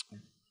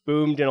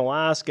boomed in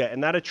Alaska,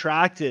 and that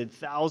attracted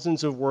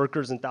thousands of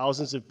workers and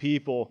thousands of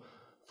people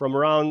from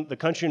around the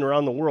country and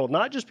around the world,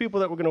 not just people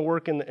that were going to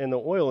work in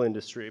the oil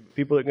industry, but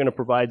people that are going to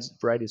provide a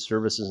variety of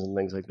services and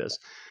things like this.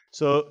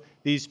 So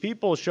these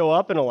people show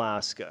up in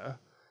Alaska,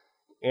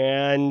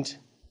 and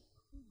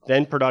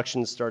then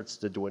production starts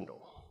to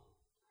dwindle.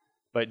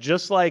 But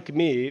just like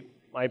me,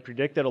 I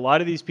predict that a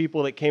lot of these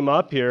people that came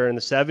up here in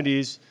the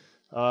 70s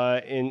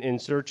in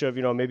search of,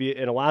 maybe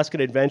an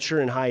Alaskan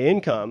adventure and high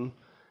income,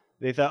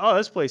 they thought, oh,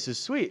 this place is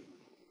sweet.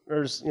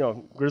 There's,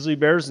 grizzly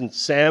bears and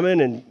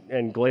salmon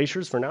and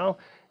glaciers for now.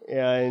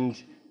 And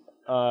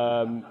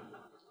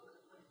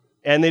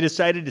they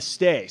decided to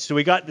stay. So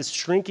we got this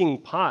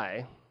shrinking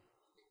pie,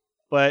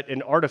 but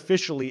an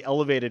artificially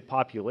elevated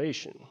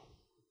population.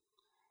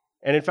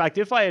 And in fact,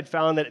 if I had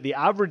found that the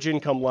average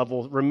income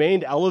level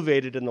remained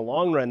elevated in the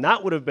long run,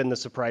 that would have been the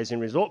surprising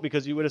result,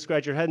 because you would have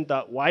scratched your head and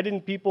thought, why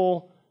didn't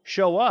people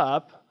show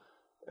up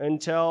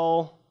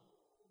until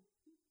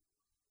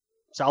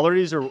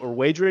salaries or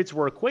wage rates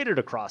were equated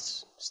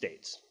across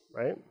states,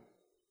 right?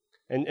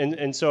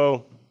 And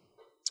so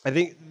I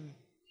think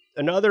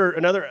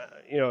another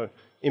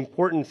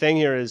important thing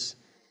here is,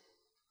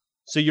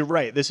 so you're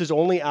right, this is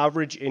only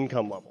average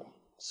income level.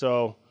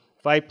 So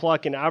if I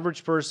pluck an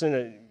average person,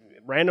 a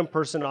random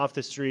person off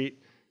the street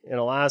in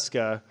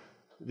Alaska,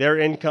 their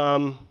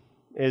income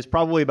is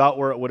probably about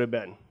where it would have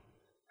been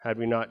had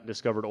we not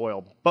discovered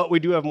oil. But we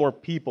do have more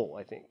people,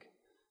 I think,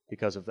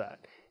 because of that.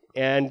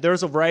 And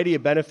there's a variety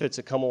of benefits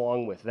that come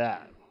along with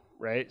that,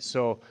 right?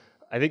 So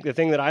I think the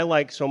thing that I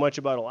like so much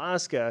about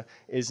Alaska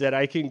is that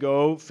I can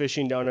go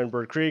fishing down in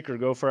Bird Creek or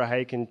go for a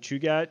hike in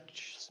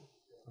Chugach,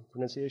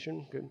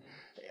 pronunciation, good.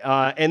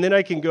 And then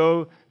I can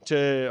go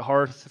to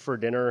Hearth for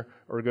dinner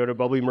or go to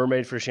Bubbly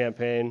Mermaid for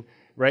champagne,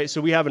 right? So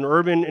we have an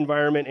urban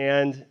environment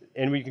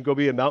and we can go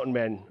be a mountain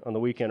man on the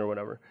weekend or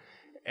whatever.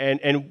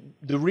 And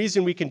the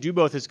reason we can do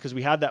both is because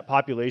we have that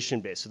population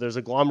base. So there's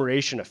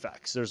agglomeration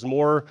effects. There's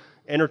more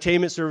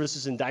entertainment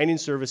services and dining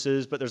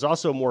services, but there's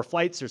also more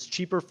flights. There's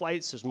cheaper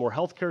flights. There's more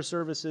healthcare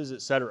services,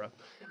 et cetera.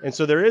 And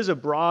so there is a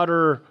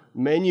broader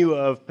menu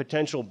of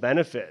potential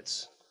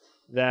benefits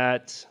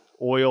that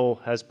oil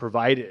has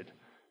provided.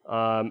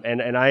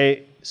 And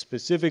I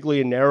specifically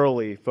and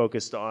narrowly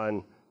focused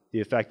on the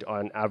effect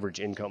on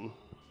average income.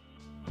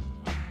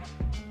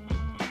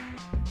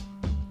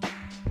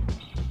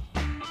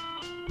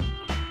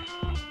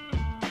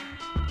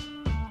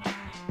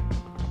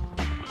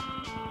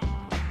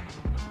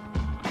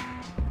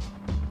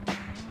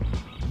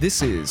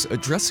 This is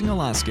Addressing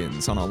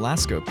Alaskans on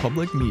Alaska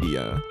Public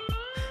Media.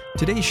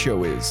 Today's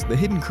show is The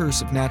Hidden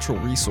Curse of Natural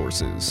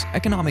Resources,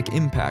 Economic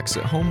Impacts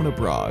at Home and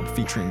Abroad,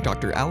 featuring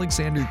Dr.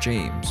 Alexander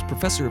James,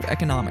 Professor of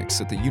Economics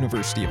at the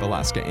University of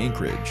Alaska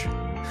Anchorage.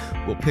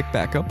 We'll pick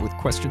back up with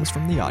questions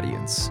from the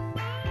audience.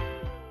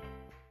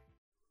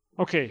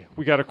 Okay,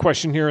 we got a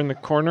question here in the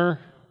corner.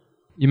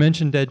 You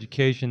mentioned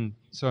education,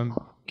 so I'm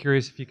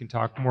curious if you can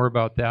talk more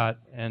about that,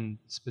 and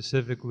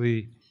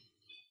specifically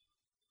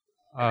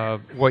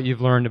what you've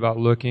learned about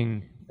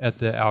looking at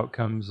the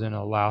outcomes in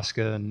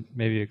Alaska, and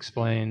maybe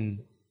explain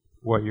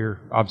what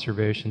your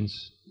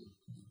observations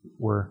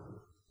were.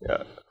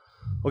 Yeah.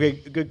 Okay,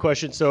 good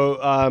question. So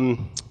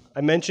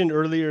I mentioned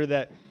earlier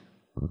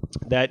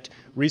that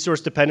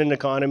resource-dependent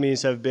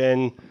economies have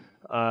been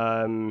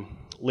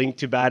linked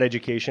to bad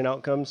education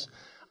outcomes.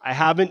 I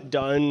haven't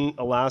done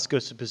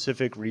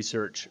Alaska-specific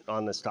research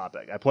on this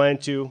topic. I plan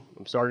to,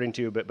 I'm starting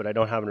to, but I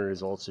don't have any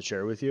results to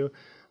share with you.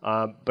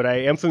 But I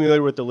am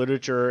familiar with the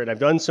literature, and I've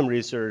done some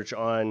research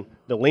on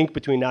the link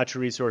between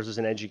natural resources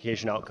and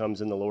education outcomes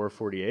in the lower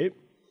 48.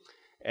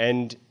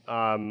 And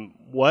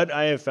what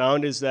I have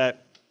found is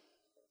that,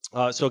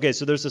 so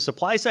there's a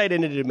supply side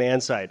and a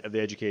demand side of the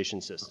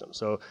education system.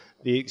 So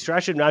the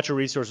extraction of natural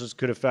resources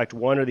could affect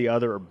one or the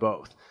other or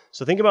both.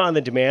 So think about on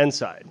the demand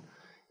side.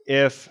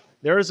 If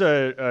there's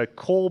a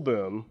coal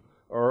boom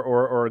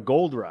or a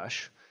gold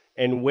rush,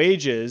 and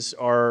wages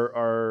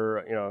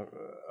are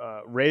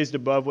raised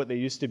above what they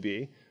used to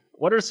be,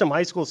 what are some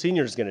high school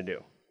seniors going to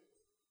do?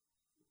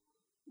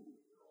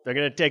 They're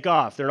going to take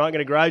off. They're not going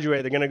to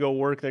graduate. They're going to go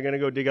work. They're going to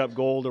go dig up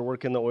gold or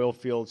work in the oil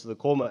fields or the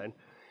coal mine.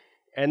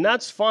 And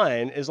that's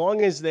fine as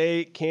long as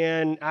they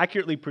can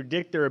accurately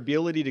predict their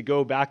ability to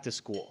go back to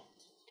school,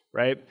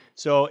 right?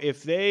 So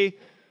if they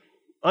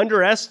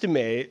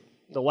underestimate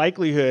the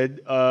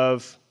likelihood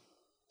of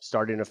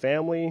starting a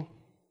family,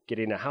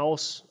 getting a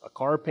house, a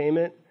car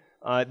payment,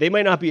 they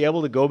might not be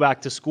able to go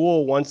back to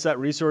school once that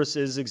resource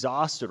is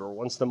exhausted or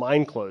once the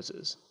mine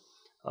closes.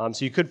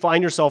 So you could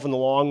find yourself in the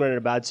long run in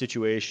a bad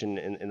situation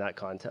in that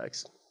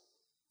context.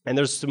 And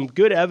there's some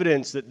good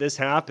evidence that this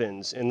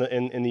happens in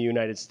the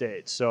United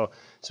States. So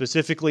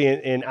specifically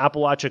in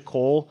Appalachia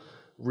coal,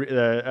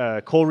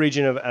 the coal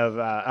region of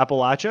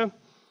Appalachia,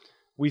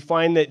 we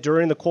find that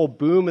during the coal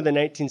boom of the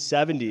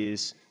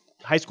 1970s,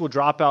 high school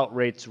dropout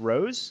rates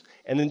rose,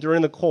 and then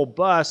during the coal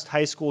bust,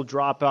 high school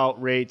dropout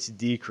rates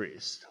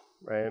decreased,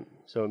 right?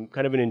 So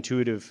kind of an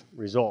intuitive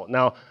result.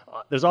 Now,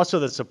 there's also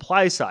the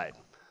supply side,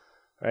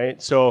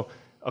 right? So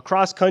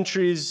across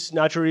countries,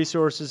 natural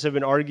resources have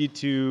been argued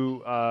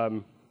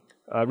to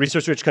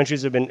resource-rich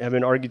countries have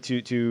been argued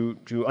to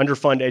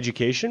underfund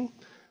education,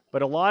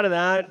 but a lot of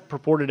that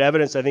purported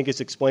evidence, I think, is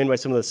explained by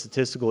some of the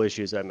statistical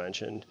issues I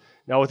mentioned.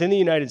 Now, within the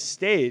United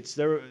States,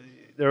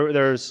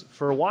 there's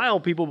for a while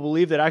people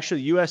believe that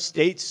actually U.S.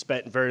 states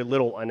spent very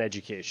little on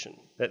education,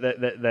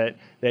 that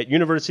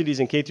universities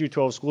and K through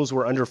 12 schools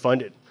were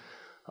underfunded,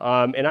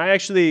 and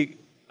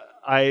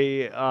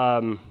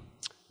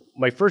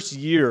my first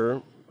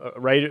year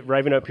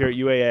arriving up here at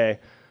UAA,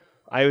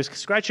 I was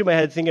scratching my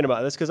head thinking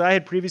about this because I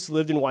had previously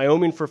lived in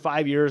Wyoming for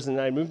 5 years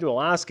and I moved to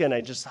Alaska, and I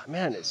just thought,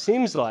 man, it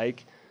seems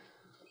like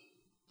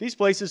these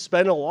places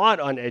spend a lot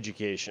on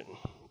education,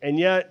 and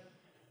yet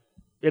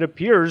it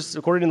appears,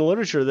 according to the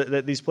literature,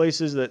 that these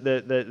places,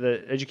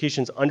 that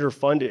education's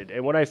underfunded.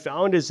 And what I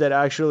found is that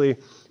actually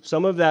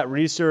some of that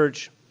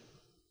research,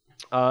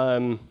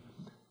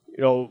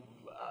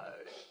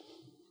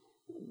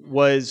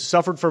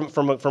 suffered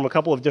from a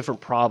couple of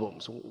different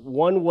problems.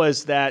 One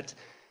was that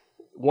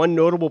one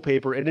notable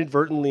paper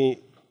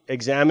inadvertently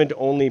examined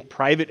only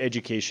private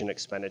education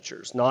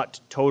expenditures, not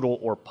total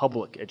or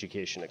public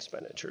education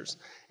expenditures.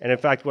 And in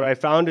fact, what I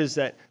found is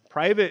that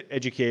private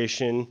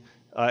education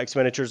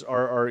expenditures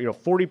are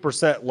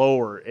 40%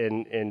 lower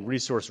in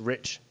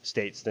resource-rich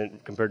states than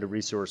compared to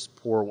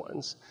resource-poor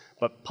ones.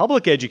 But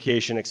public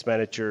education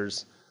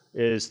expenditures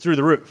is through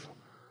the roof,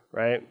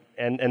 right?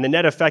 And the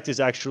net effect is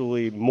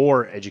actually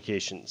more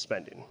education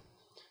spending.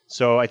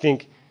 So I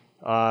think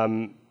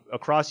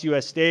across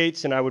U.S.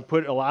 states, and I would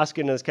put Alaska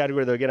in this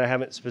category, though again I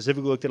haven't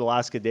specifically looked at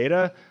Alaska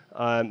data,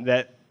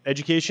 that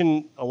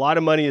education, a lot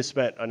of money is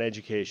spent on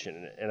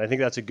education, and I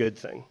think that's a good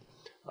thing.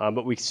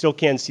 But we still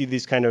can see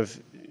these kind of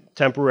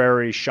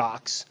temporary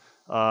shocks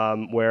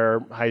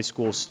where high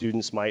school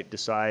students might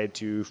decide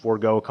to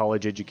forego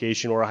college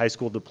education or a high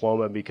school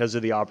diploma because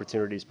of the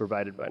opportunities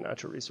provided by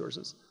natural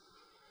resources.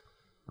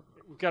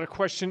 We've got a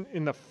question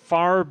in the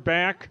far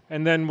back,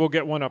 and then we'll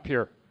get one up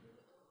here.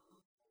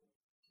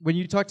 When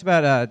you talked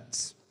about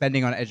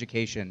spending on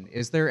education,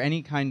 has there been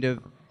any kind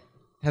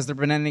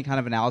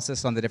of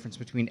analysis on the difference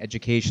between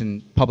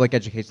public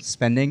education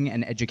spending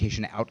and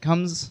education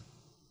outcomes?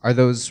 Are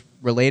those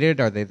related?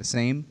 Are they the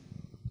same?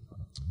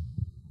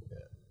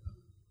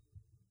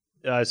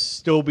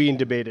 Still being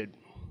debated.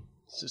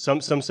 Some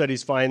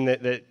studies find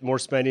that more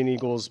spending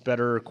equals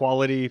better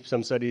quality.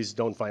 Some studies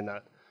don't find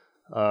that.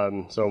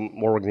 So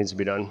more work needs to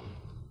be done.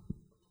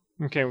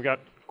 Okay, we got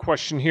a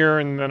question here,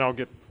 and then I'll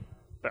get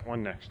that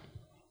one next.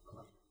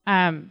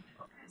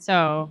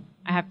 So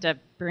I have to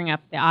bring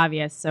up the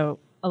obvious. So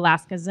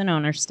Alaska's an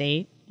owner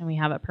state, and we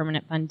have a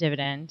permanent fund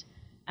dividend.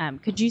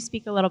 Could you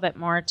speak a little bit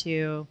more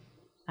to,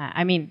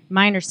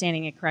 my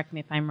understanding, and correct me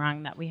if I'm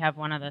wrong, that we have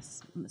one of the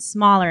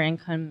smaller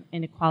income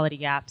inequality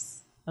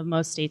gaps of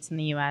most states in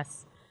the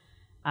U.S.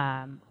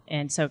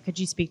 And so could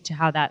you speak to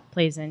how that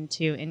plays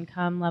into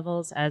income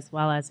levels as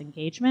well as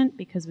engagement?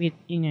 Because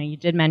you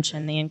did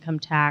mention the income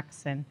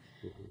tax and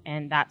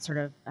that sort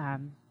of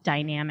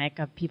dynamic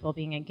of people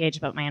being engaged,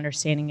 but my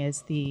understanding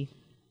is the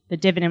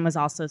dividend was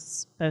also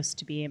supposed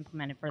to be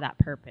implemented for that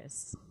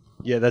purpose.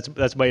 Yeah,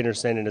 that's my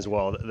understanding as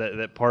well.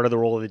 That part of the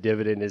role of the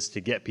dividend is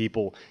to get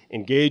people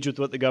engaged with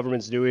what the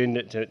government's doing,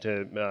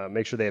 to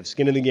make sure they have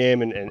skin in the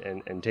game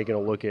and taking a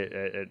look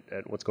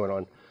at what's going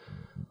on.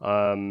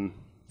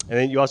 And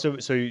then you also,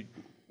 I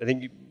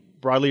think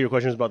broadly your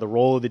question is about the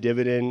role of the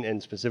dividend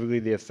and specifically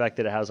the effect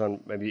that it has on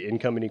maybe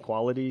income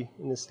inequality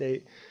in the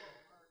state.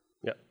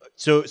 Yeah.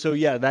 So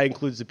yeah, that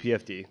includes the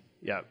PFD.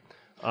 Yeah.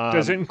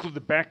 Does it include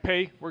the back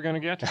pay we're going to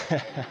get?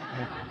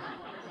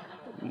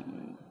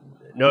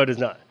 No, it does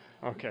not.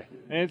 Okay.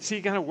 And so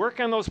you got to work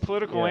on those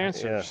political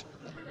answers.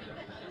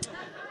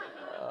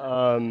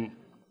 Yeah.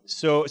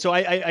 So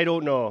I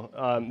don't know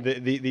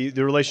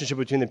the relationship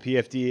between the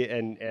PFD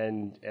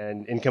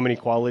and income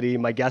inequality.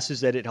 My guess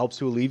is that it helps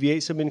to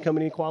alleviate some income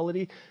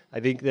inequality. I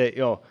think that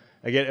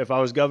again, if I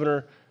was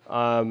governor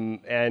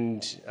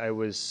and I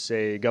was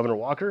say Governor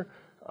Walker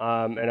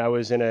and I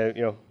was in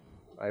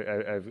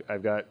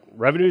I've got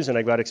revenues and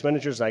I've got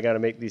expenditures and I got to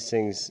make these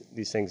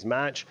things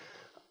match.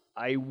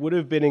 I would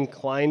have been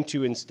inclined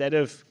to, instead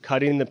of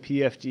cutting the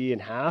PFD in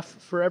half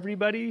for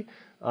everybody,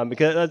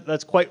 because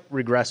that's quite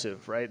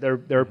regressive, right?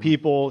 There are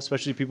people,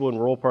 especially people in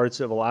rural parts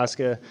of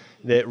Alaska,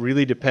 that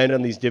really depend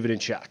on these dividend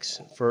checks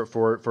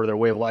for their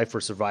way of life, for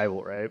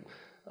survival, right?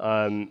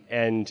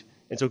 And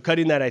so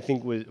cutting that, I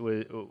think,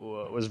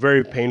 was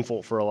very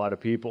painful for a lot of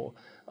people.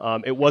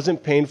 It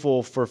wasn't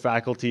painful for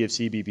faculty of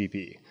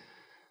CBPP,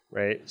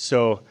 right?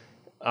 So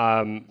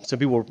some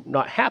people were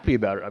not happy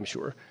about it, I'm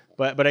sure.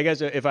 But I guess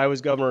if I was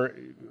governor,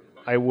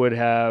 I would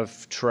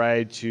have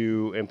tried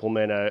to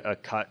implement a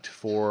cut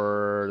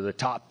for the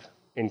top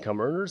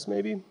income earners,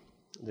 maybe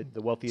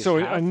the wealthiest. So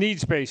half. A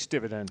needs-based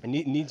dividend.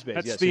 Needs-based.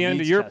 That's yes, the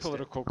end of your tested.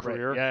 political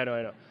career. Right. Yeah,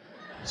 I know.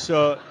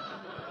 So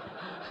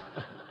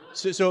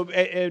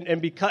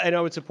and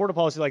I would support a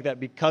policy like that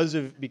because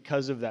of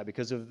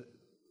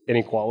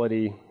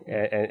inequality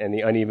and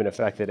the uneven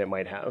effect that it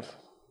might have.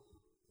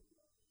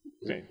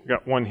 Okay, we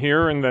got one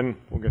here, and then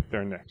we'll get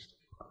there next.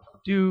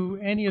 Do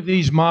any of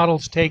these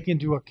models take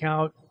into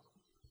account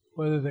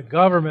whether the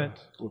government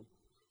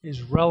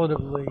is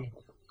relatively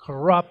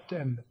corrupt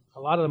and a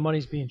lot of the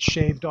money's being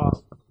shaved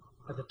off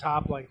at the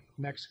top, like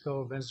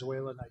Mexico,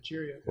 Venezuela,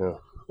 Nigeria,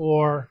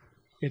 or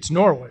it's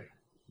Norway.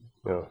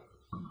 Yeah.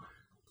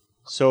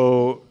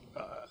 So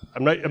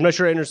I'm not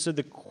sure I understood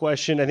the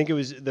question. I think it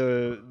was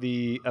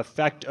the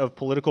effect of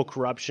political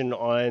corruption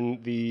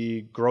on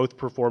the growth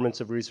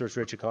performance of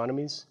resource-rich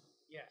economies.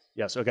 Yes.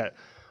 Yes. Okay.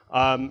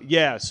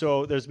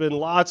 So there's been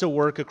lots of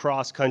work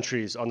across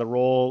countries on the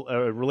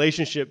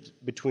relationship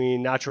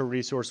between natural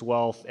resource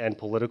wealth and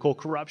political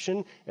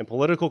corruption. And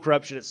political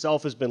corruption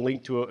itself has been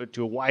linked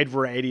to a wide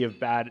variety of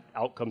bad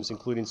outcomes,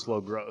 including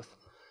slow growth.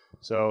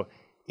 So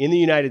in the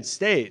United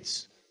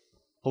States,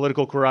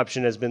 political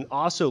corruption has been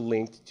also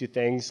linked to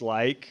things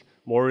like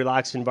more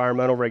relaxed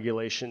environmental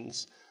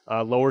regulations,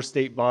 lower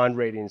state bond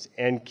ratings,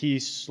 and key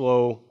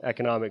slow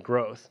economic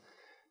growth.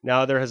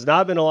 Now, there has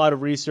not been a lot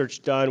of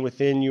research done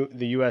within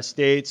the U.S.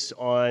 states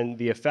on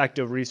the effect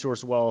of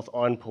resource wealth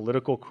on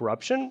political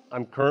corruption.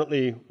 I'm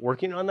currently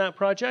working on that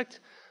project.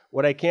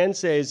 What I can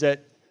say is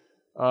that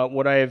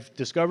what I've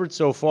discovered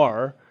so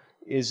far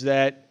is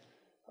that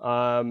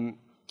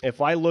if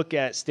I look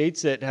at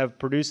states that have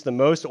produced the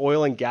most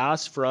oil and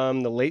gas from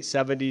the late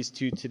 70s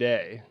to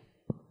today,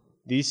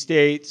 these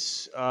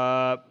states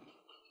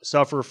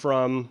suffer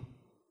from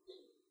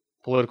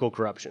political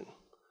corruption.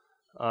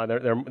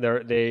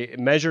 They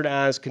measured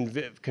as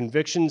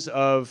convictions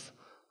of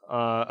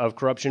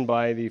corruption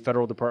by the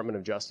Federal Department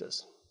of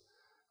Justice,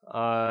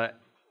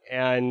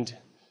 and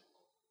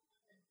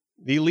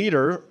the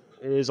leader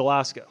is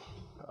Alaska,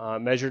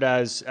 measured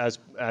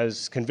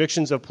as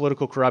convictions of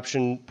political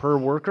corruption per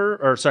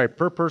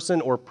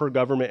person or per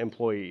government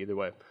employee, either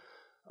way.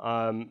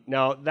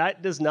 Now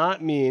that does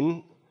not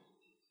mean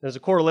there's a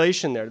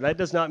correlation there. That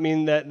does not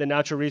mean that the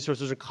natural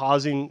resources are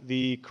causing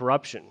the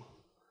corruption,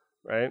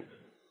 right?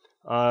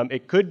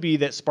 It could be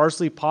that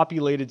sparsely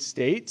populated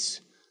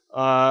states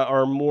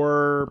are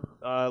more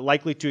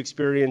likely to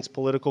experience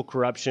political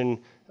corruption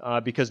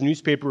because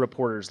newspaper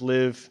reporters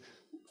live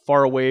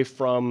far away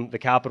from the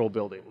Capitol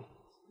building,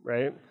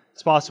 right?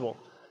 It's possible.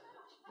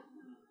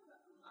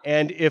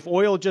 And if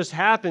oil just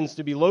happens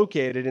to be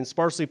located in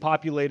sparsely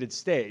populated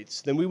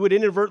states, then we would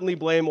inadvertently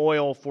blame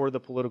oil for the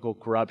political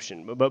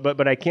corruption.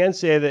 But I can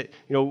say that,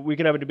 we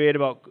can have a debate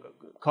about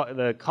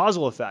the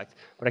causal effect,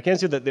 but I can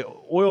say that the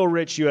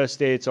oil-rich U.S.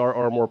 states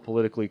are more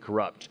politically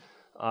corrupt.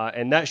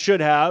 And that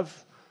should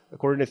have,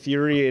 according to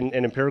theory and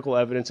empirical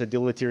evidence, a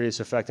deleterious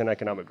effect on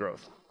economic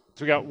growth.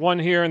 So we got one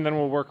here, and then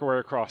we'll work our way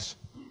across.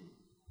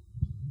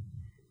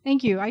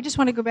 Thank you. I just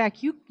want to go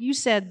back. You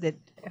said that,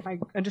 if I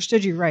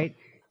understood you right,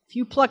 if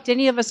you plucked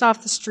any of us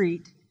off the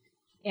street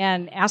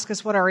and asked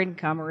us what our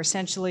income, or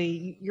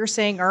essentially you're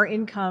saying our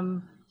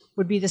income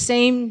would be the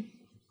same,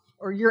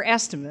 or your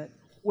estimate,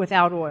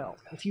 without oil,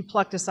 if you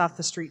plucked us off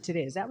the street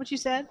today. Is that what you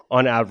said?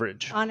 On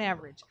average. On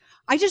average.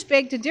 I just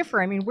beg to differ.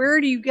 I mean,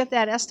 where do you get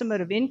that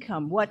estimate of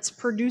income? What's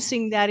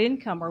producing that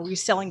income? Are we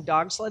selling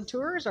dog sled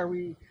tours? Are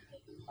we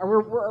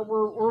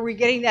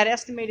getting that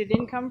estimated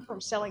income from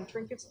selling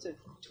trinkets to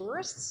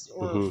tourists,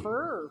 or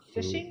fur, or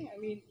fishing? I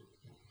mean,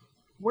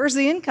 where's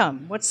the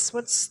income? What's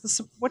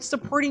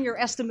supporting your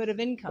estimate of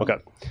income? Okay.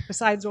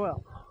 Besides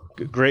oil?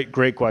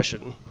 Great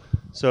question.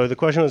 So the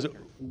question was,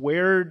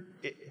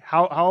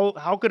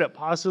 how could it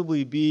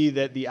possibly be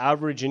that the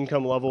average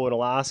income level in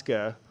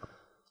Alaska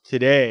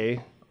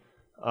today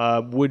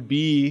would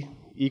be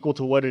equal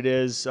to what it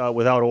is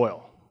without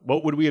oil?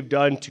 What would we have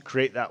done to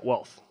create that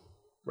wealth,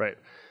 right?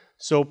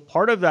 So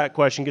part of that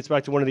question gets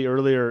back to one of the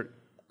earlier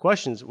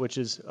questions, which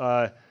is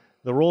the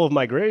role of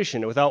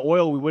migration. Without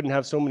oil, we wouldn't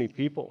have so many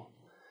people.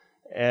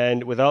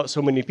 And without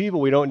so many people,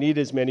 we don't need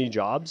as many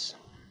jobs.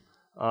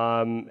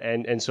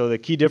 And so the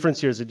key difference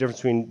here is the difference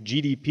between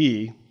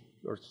GDP,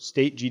 or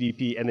state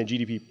GDP, and the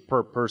GDP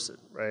per person,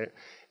 right?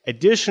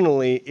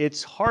 Additionally,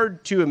 it's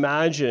hard to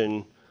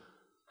imagine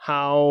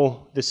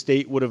how the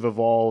state would have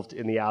evolved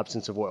in the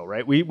absence of oil,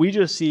 right? We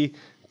just see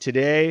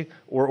today,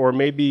 or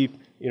maybe,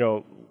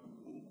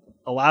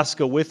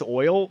 Alaska with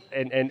oil,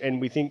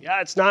 and we think,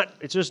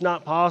 it's just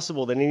not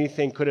possible that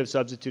anything could have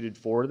substituted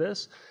for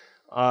this.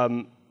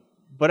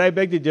 But I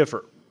beg to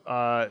differ,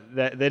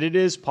 that it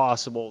is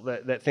possible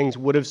that things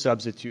would have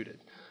substituted.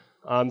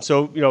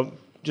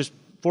 Just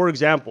for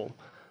example,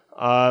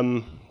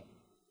 I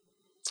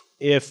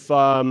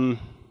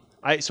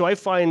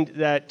find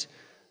that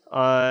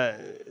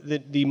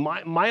the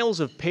miles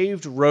of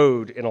paved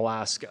road in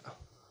Alaska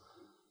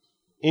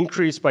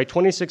increased by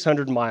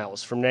 2,600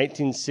 miles from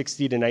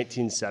 1960 to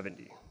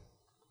 1970,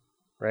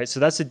 right? So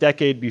that's a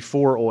decade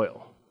before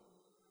oil.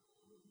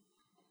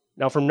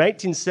 Now, from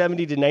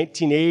 1970 to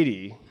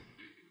 1980,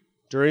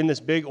 during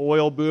this big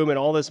oil boom and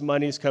all this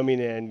money's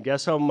coming in,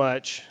 guess how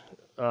much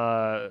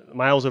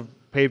miles of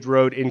paved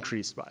road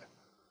increased by?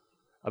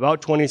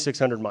 About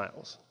 2,600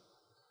 miles,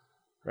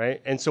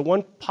 right? And so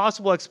one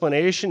possible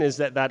explanation is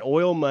that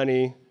oil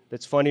money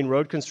that's funding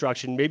road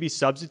construction may be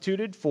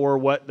substituted for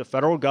what the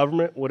federal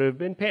government would have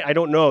been paying. I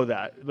don't know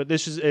that, but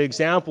this is an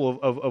example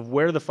of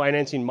where the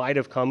financing might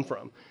have come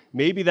from.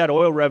 Maybe that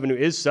oil revenue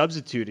is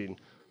substituting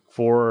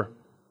for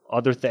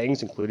other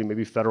things, including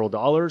maybe federal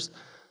dollars.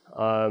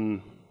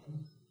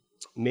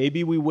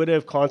 Maybe we would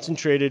have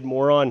concentrated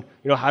more on,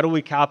 how do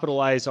we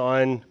capitalize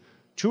on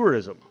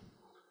tourism?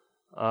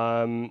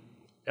 I'm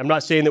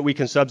not saying that we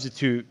can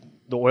substitute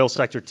the oil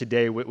sector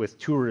today with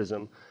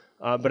tourism,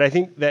 but I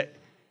think that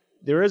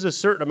there is a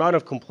certain amount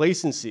of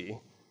complacency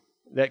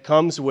that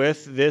comes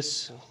with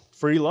this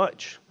free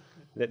lunch,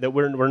 that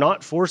we're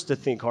not forced to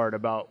think hard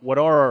about what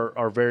are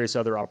our various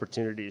other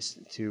opportunities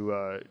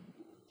to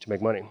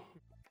make money.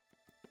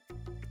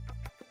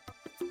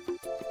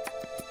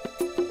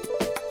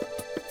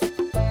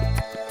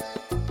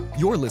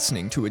 You're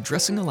listening to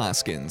Addressing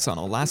Alaskans on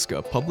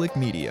Alaska Public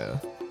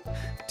Media.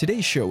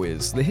 Today's show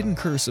is The Hidden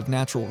Curse of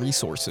Natural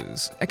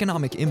Resources,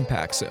 Economic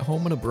Impacts at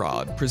Home and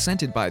Abroad,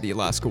 presented by the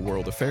Alaska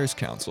World Affairs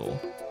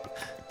Council.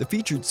 The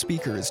featured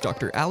speaker is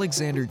Dr.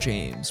 Alexander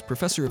James,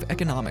 Professor of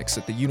Economics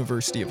at the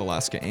University of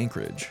Alaska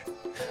Anchorage.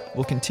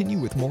 We'll continue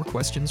with more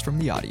questions from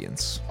the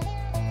audience.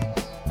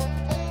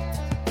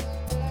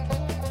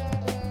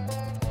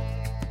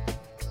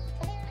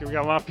 Okay, we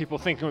got a lot of people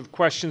thinking with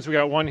questions. We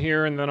got one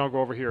here, and then I'll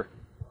go over here.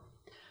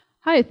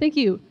 Hi, thank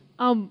you.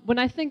 When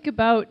I think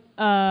about,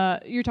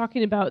 you're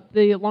talking about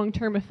the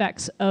long-term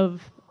effects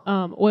of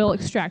oil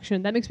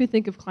extraction, that makes me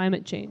think of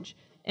climate change.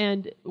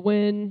 And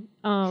when,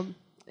 in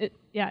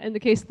the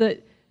case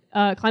that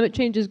climate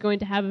change is going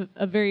to have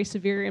a very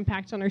severe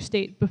impact on our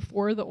state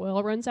before the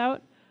oil runs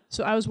out.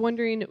 So I was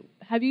wondering,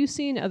 have you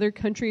seen other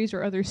countries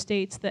or other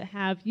states that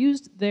have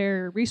used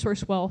their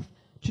resource wealth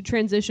to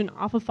transition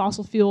off of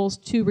fossil fuels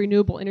to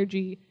renewable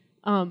energy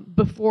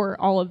before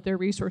all of their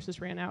resources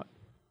ran out?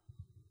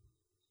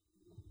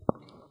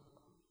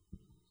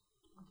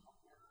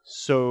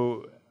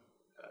 So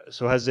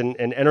has an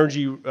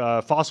energy,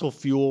 fossil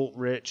fuel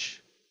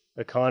rich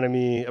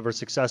economy ever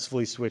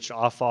successfully switched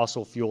off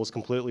fossil fuels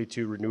completely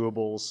to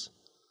renewables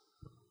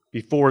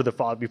before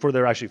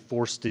they're actually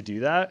forced to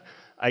do that?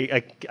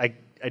 I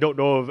don't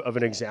know of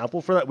an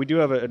example for that. We do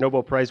have a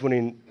Nobel Prize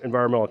winning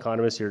environmental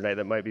economist here tonight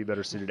that might be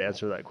better suited to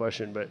answer that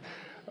question, but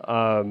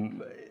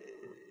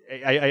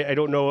I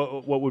don't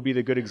know what would be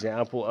the good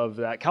example of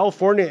that.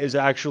 California is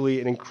actually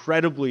an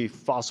incredibly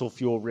fossil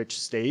fuel rich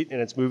state, and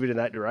it's moving in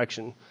that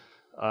direction.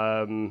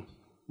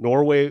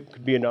 Norway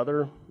could be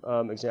another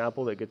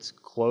example that gets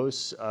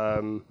close.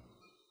 The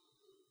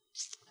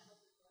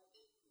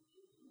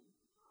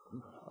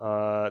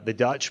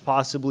Dutch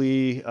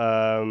possibly.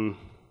 So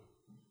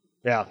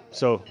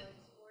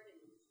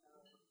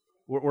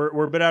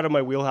we're a bit out of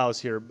my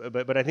wheelhouse here,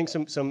 but I think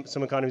some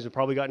economies have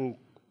probably gotten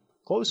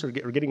close or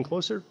getting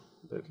closer.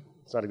 But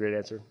it's not a great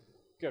answer.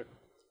 Got a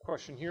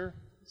question here.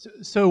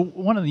 So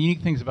one of the unique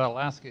things about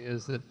Alaska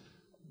is that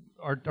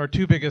our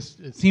two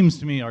biggest, it seems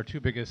to me, our two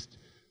biggest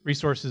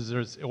resources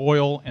is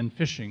oil and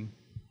fishing,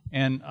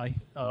 and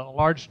a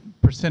large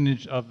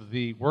percentage of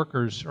the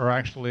workers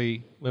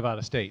actually live out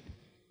of state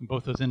in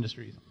both those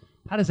industries.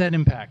 How does that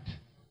impact?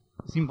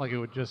 It seems like it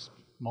would just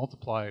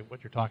multiply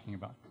what you're talking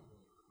about.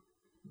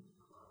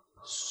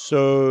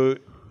 So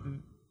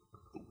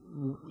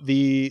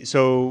the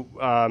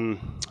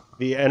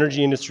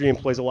energy industry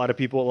employs a lot of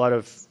people, a lot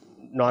of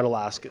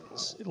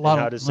non-Alaskans. A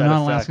lot of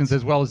non-Alaskans,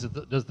 as well as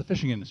does the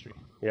fishing industry.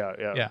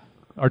 Yeah.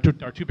 Our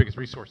two biggest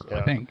resources,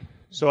 I think.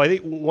 So I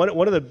think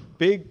one of the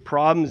big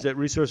problems that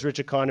resource-rich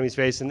economies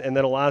face, and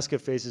that Alaska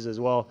faces as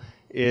well,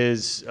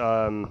 is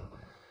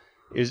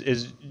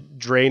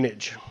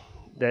drainage.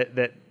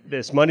 That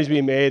this money's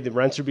being made, the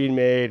rents are being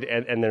made,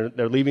 and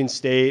they're leaving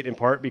state in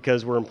part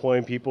because we're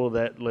employing people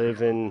that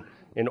live in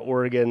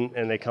Oregon,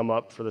 and they come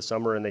up for the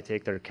summer and they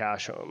take their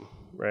cash home,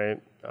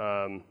 right?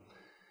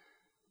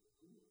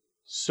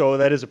 So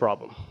that is a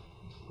problem,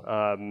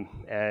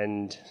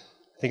 and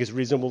I think it's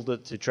reasonable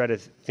to try to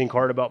think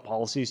hard about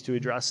policies to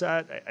address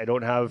that. I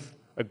don't have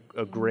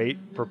a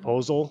great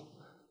proposal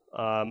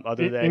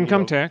other than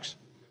income tax.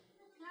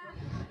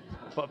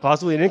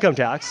 Possibly an income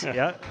tax.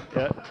 Yeah.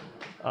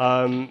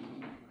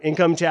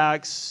 Income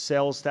tax,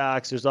 sales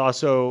tax. There's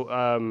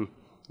also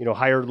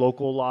higher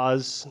local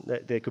laws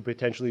that could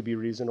potentially be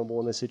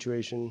reasonable in this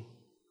situation.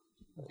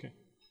 Okay.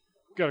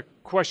 Got a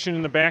question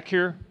in the back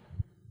here.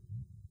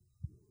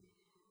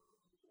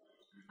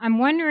 I'm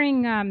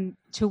wondering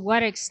to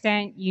what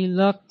extent you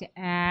looked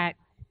at,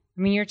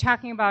 you're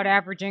talking about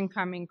average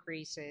income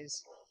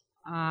increases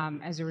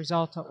as a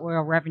result of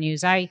oil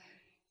revenues.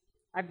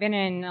 I've been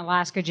in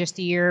Alaska just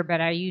a year, but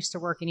I used to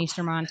work in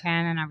eastern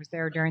Montana, and I was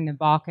there during the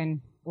Bakken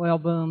oil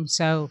boom,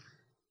 so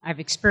I've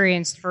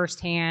experienced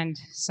firsthand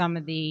some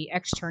of the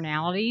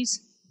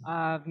externalities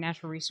of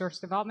natural resource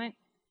development.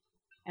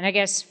 And I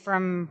guess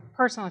from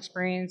personal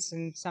experience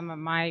and some of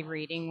my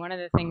reading, one of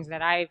the things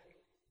that I've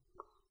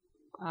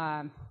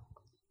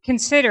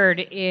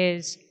considered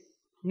is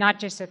not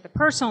just at the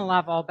personal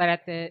level, but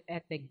at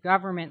the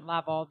government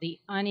level, the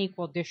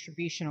unequal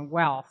distribution of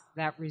wealth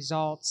that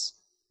results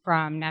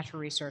from natural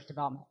resource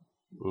development.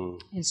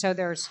 And so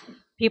there's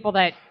people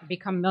that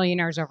become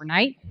millionaires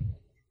overnight,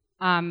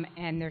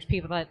 and there's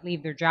people that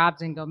leave their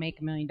jobs and go make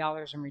 $1 million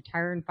and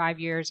retire in 5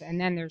 years, and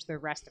then there's the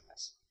rest of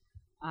us.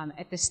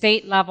 At the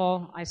state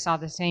level, I saw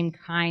the same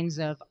kinds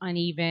of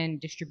uneven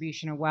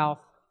distribution of wealth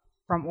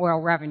from oil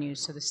revenues.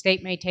 So the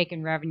state may take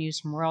in revenues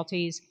from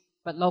royalties,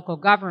 but local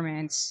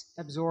governments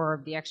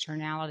absorb the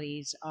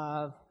externalities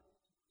of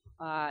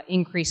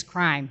increased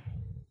crime,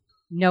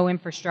 no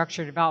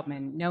infrastructure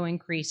development, no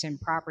increase in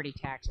property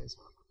taxes.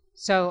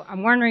 So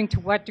I'm wondering to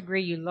what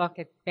degree you look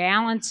at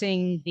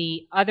balancing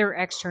the other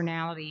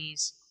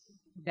externalities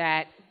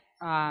that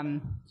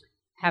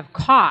have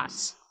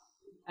costs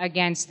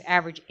against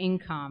average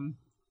income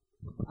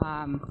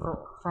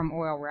from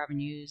oil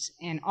revenues,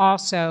 and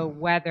also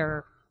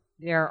whether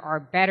there are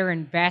better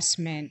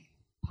investment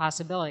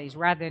possibilities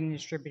rather than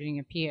distributing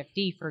a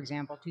PFD, for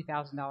example,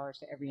 $2,000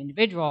 to every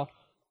individual,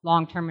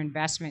 long-term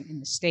investment in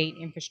the state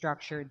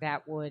infrastructure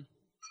that would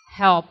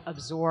help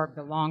absorb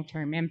the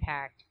long-term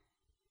impact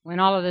when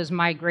all of those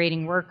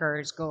migrating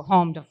workers go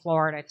home to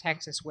Florida,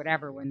 Texas,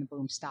 whatever, when the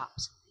boom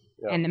stops.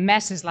 Yeah. And the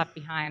mess is left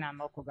behind on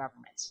local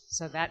governments.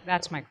 So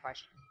that's my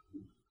question.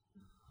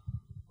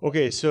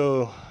 Okay,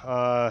 so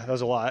that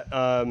was a lot.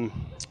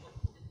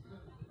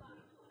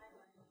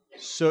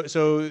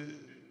 So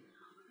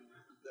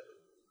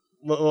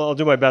I'll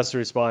do my best to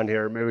respond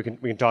here. Maybe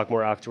we can talk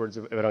more afterwards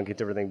if I don't get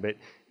to everything. But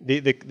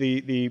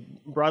the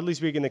broadly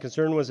speaking, the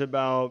concern was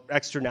about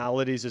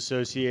externalities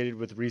associated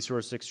with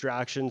resource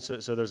extraction.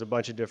 So there's a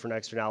bunch of different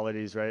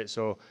externalities, right?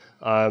 So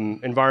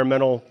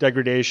environmental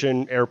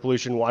degradation, air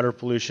pollution, water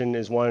pollution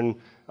is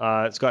one.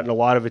 It's gotten a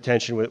lot of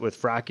attention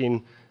with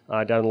fracking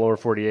down in the lower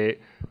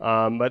 48.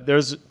 But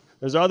there's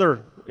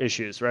other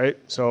issues, right?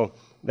 So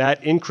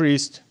that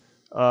increased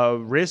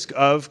risk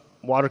of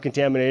water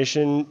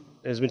contamination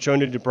has been shown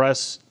to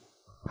depress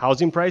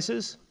housing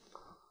prices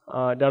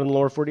down in the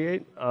lower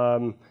 48.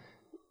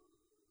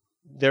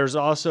 There's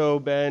also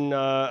been,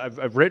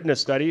 I've written a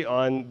study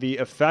on the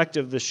effect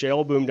of the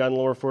shale boom down in the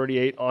lower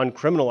 48 on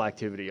criminal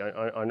activity,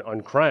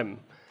 on crime.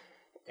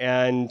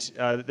 And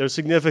there's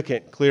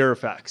significant, clear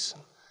effects.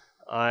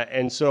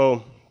 And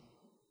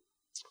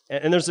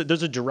there's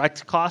a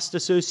direct cost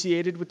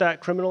associated with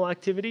that criminal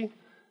activity.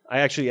 I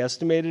actually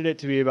estimated it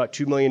to be about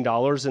 $2 million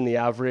in the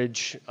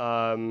average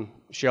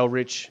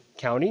shale-rich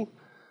county.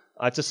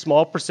 It's a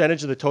small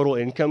percentage of the total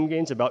income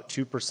gains, about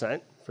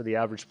 2% for the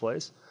average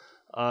place.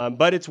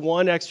 But it's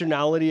one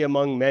externality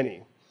among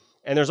many.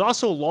 And there's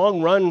also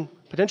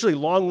potentially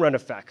long-run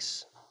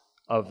effects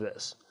of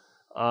this.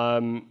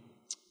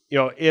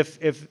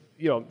 If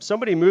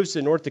somebody moves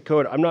to North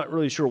Dakota, I'm not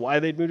really sure why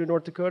they'd move to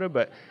North Dakota,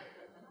 but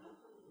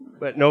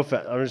no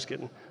offense, I'm just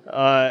kidding.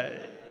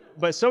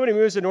 But somebody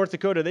moves to North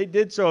Dakota, they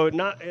did so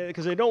not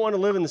because they don't want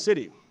to live in the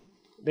city.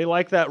 They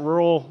like that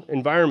rural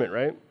environment,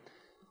 right?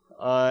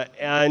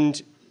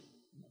 And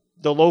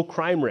the low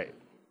crime rate.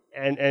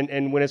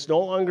 And when it's no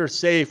longer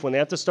safe, when they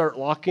have to start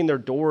locking their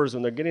doors,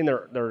 when they're getting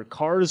their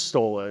cars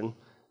stolen,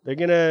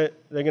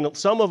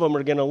 some of them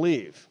are gonna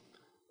leave.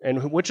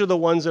 And which are the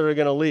ones that are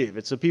gonna leave?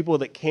 It's the people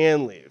that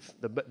can leave.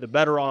 The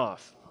better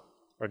off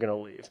are gonna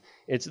leave.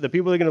 It's the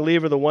people that are gonna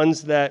leave are the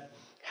ones that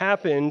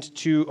happened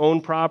to own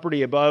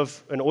property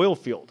above an oil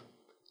field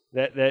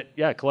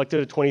that collected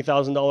a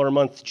 $20,000 a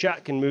month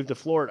check and moved to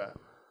Florida,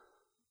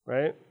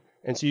 right?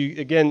 And so you,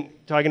 again,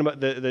 talking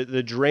about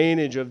the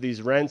drainage of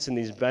these rents and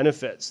these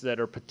benefits that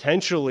are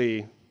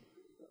potentially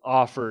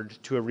offered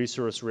to a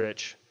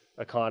resource-rich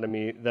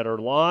economy that are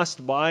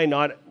lost by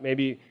not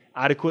maybe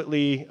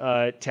adequately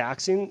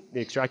taxing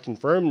the extracting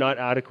firm, not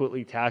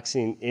adequately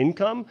taxing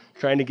income,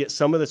 trying to get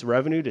some of this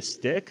revenue to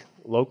stick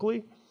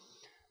locally.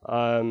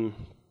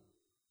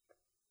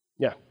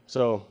 Yeah,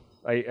 so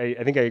I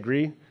think I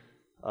agree.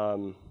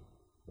 Can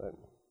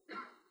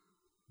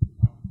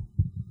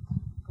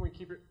we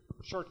keep it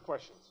short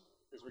questions?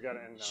 Because we got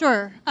to end now.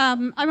 Sure.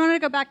 I want to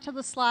go back to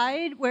the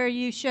slide where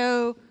you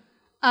show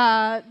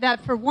that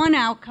for one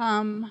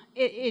outcome,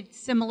 it's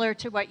similar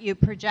to what you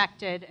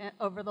projected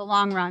over the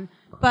long run.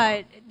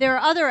 But there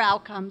are other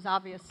outcomes,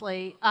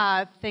 obviously,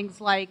 things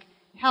like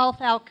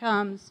health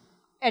outcomes,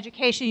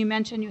 education you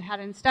mentioned you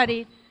hadn't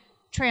studied,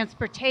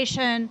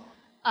 transportation,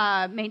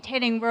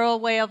 maintaining rural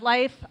way of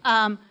life.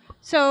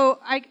 So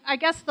I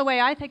guess the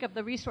way I think of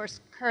the resource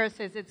curse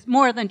is it's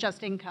more than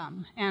just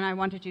income, and I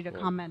wanted you to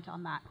comment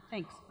on that.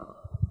 Thanks.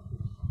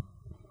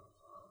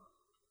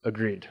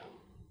 Agreed.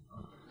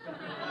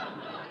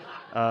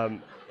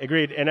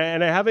 Agreed, and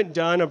I haven't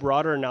done a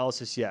broader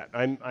analysis yet.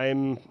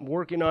 I'm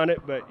working on it,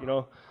 but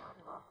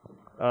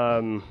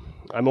I'm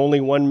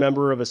only one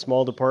member of a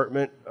small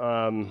department,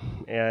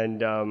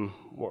 and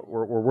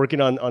we're working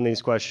on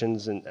these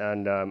questions,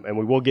 and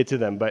we will get to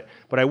them. But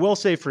I will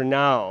say for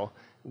now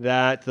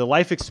that the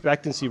life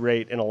expectancy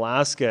rate in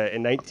Alaska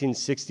in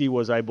 1960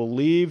 was, I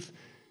believe,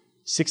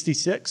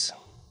 66,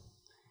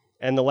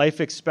 and the life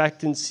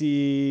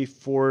expectancy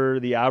for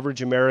the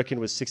average American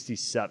was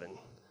 67.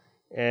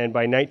 And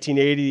by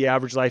 1980, the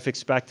average life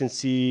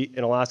expectancy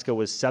in Alaska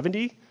was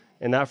 70,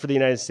 and that for the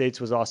United States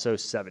was also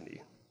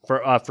 70,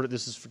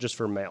 This is just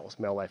for males,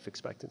 male life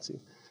expectancy.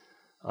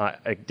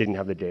 I didn't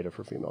have the data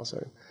for females,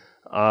 sorry.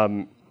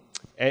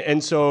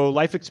 And so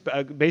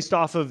based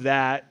off of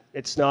that,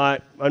 it's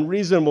not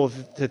unreasonable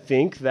to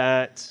think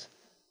that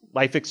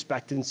life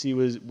expectancy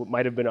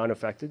might have been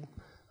unaffected.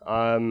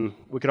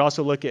 We could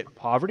also look at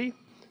poverty.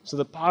 So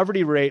the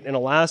poverty rate in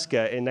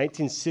Alaska in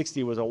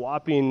 1960 was a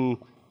whopping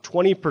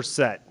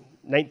 20%,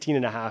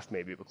 19.5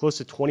 maybe, but close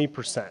to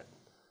 20%.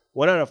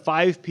 1 out of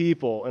 5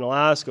 people in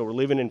Alaska were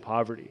living in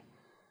poverty.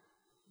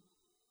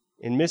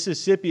 In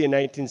Mississippi in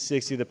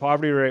 1960, the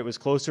poverty rate was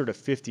closer to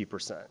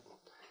 50%.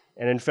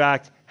 And in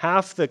fact,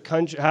 half the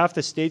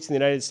states in the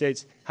United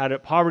States had a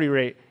poverty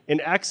rate in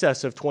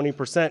excess of 20% in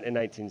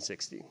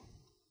 1960.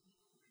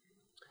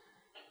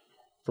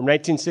 From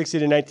 1960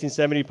 to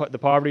 1970, the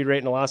poverty rate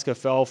in Alaska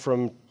fell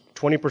from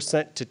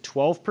 20% to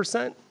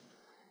 12%.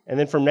 And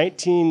then from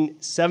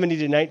 1970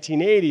 to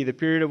 1980, the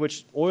period at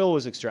which oil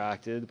was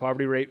extracted, the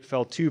poverty rate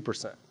fell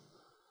 2%.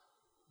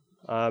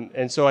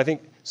 And so I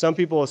think some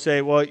people will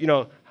say, well, you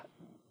know,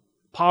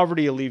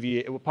 poverty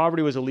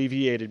was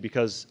alleviated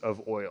because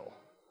of oil.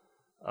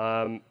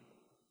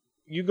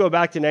 You go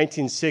back to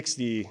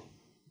 1960,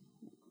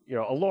 you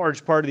know, a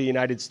large part of the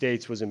United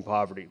States was in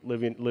poverty,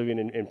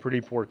 living in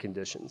pretty poor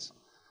conditions.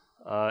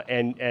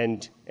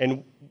 And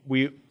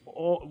we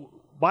all,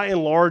 by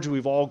and large,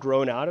 we've all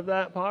grown out of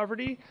that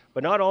poverty,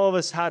 but not all of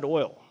us had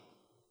oil.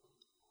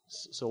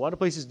 So a lot of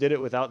places did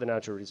it without the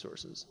natural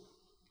resources.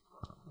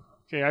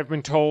 Okay, I've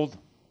been told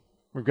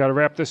we've got to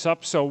wrap this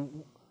up, so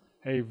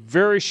a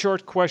very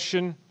short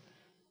question.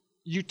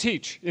 You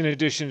teach in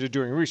addition to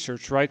doing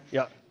research, right?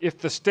 Yeah. If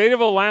the state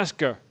of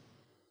Alaska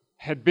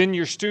had been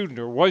your student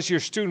or was your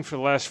student for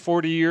the last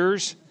 40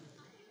 years,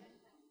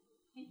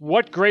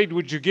 what grade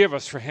would you give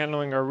us for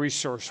handling our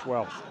resource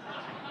wealth?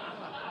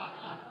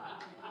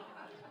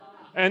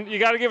 And you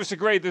got to give us a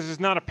grade. This is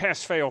not a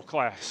pass-fail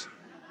class.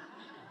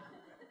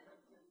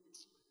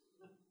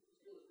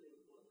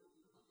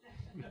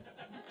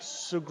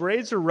 So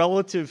grades are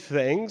relative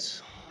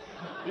things.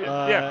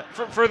 Yeah,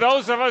 for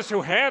those of us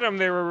who had them,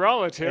 they were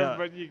relative, Yeah.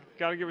 but you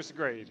got to give us a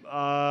grade.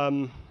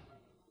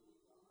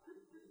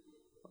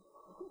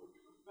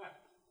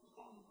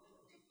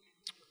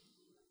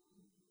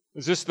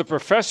 Is this the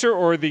professor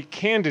or the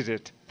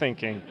candidate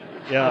thinking?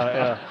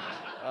 Yeah.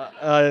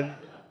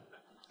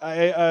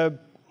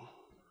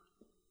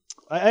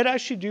 I'd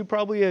actually do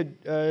probably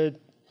a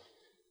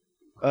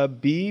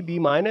B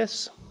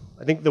minus.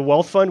 I think the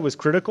wealth fund was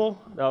critical.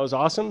 That was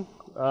awesome.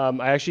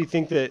 I actually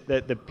think that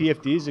the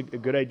PFD is a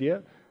good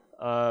idea.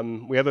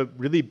 We have a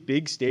really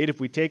big state. If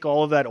we take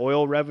all of that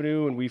oil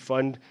revenue and we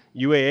fund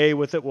UAA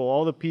with it, well,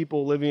 all the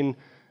people living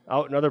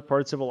out in other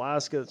parts of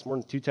Alaska, that's more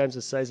than 2 times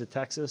the size of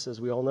Texas, as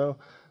we all know,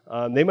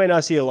 they might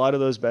not see a lot of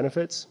those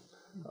benefits.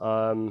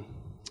 And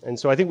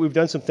so I think we've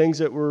done some things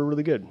that were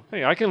really good.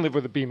 Hey, I can live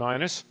with a B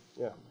minus.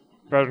 Yeah.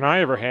 Better than I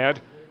ever had.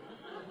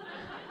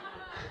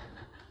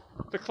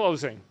 The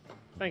closing.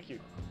 Thank you.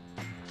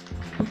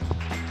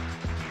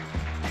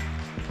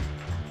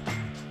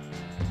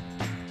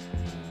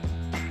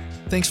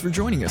 Thanks for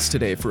joining us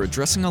today for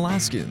Addressing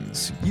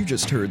Alaskans. You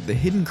just heard The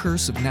Hidden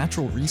Curse of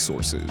Natural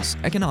Resources,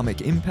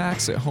 Economic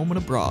Impacts at Home and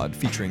Abroad,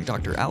 featuring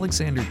Dr.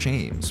 Alexander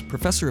James,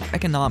 Professor of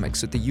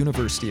Economics at the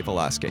University of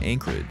Alaska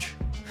Anchorage.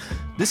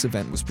 This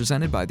event was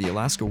presented by the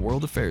Alaska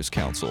World Affairs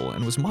Council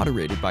and was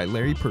moderated by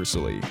Larry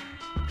Persily.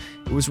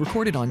 It was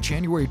recorded on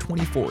January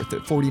 24th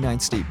at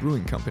 49th State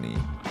Brewing Company.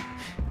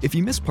 If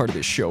you missed part of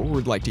this show or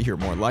would like to hear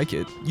more like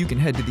it, you can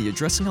head to the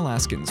Addressing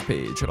Alaskans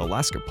page at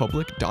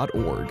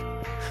alaskapublic.org.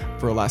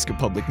 For Alaska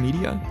Public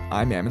Media,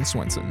 I'm Ammon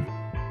Swenson.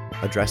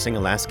 Addressing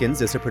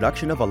Alaskans is a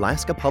production of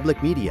Alaska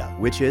Public Media,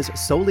 which is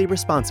solely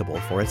responsible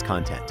for its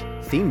content.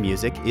 Theme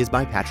music is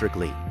by Patrick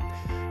Lee.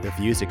 The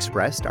views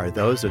expressed are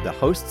those of the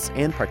hosts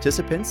and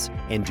participants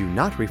and do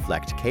not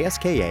reflect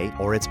KSKA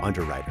or its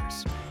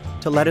underwriters.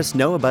 To let us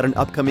know about an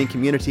upcoming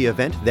community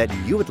event that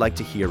you would like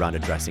to hear on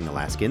Addressing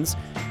Alaskans,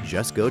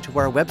 just go to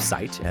our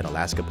website at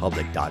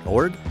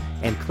alaskapublic.org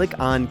and click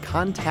on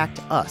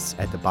Contact Us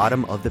at the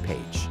bottom of the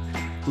page.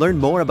 Learn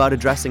more about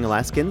Addressing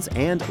Alaskans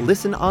and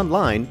listen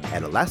online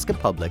at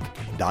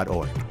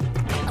alaskapublic.org.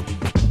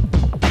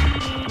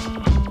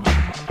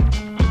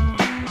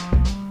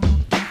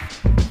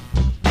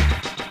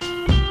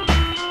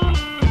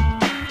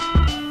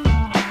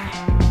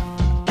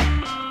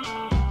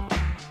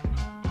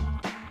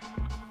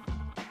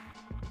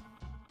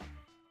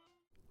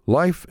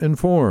 Life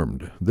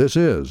Informed. This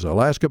is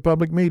Alaska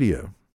Public Media.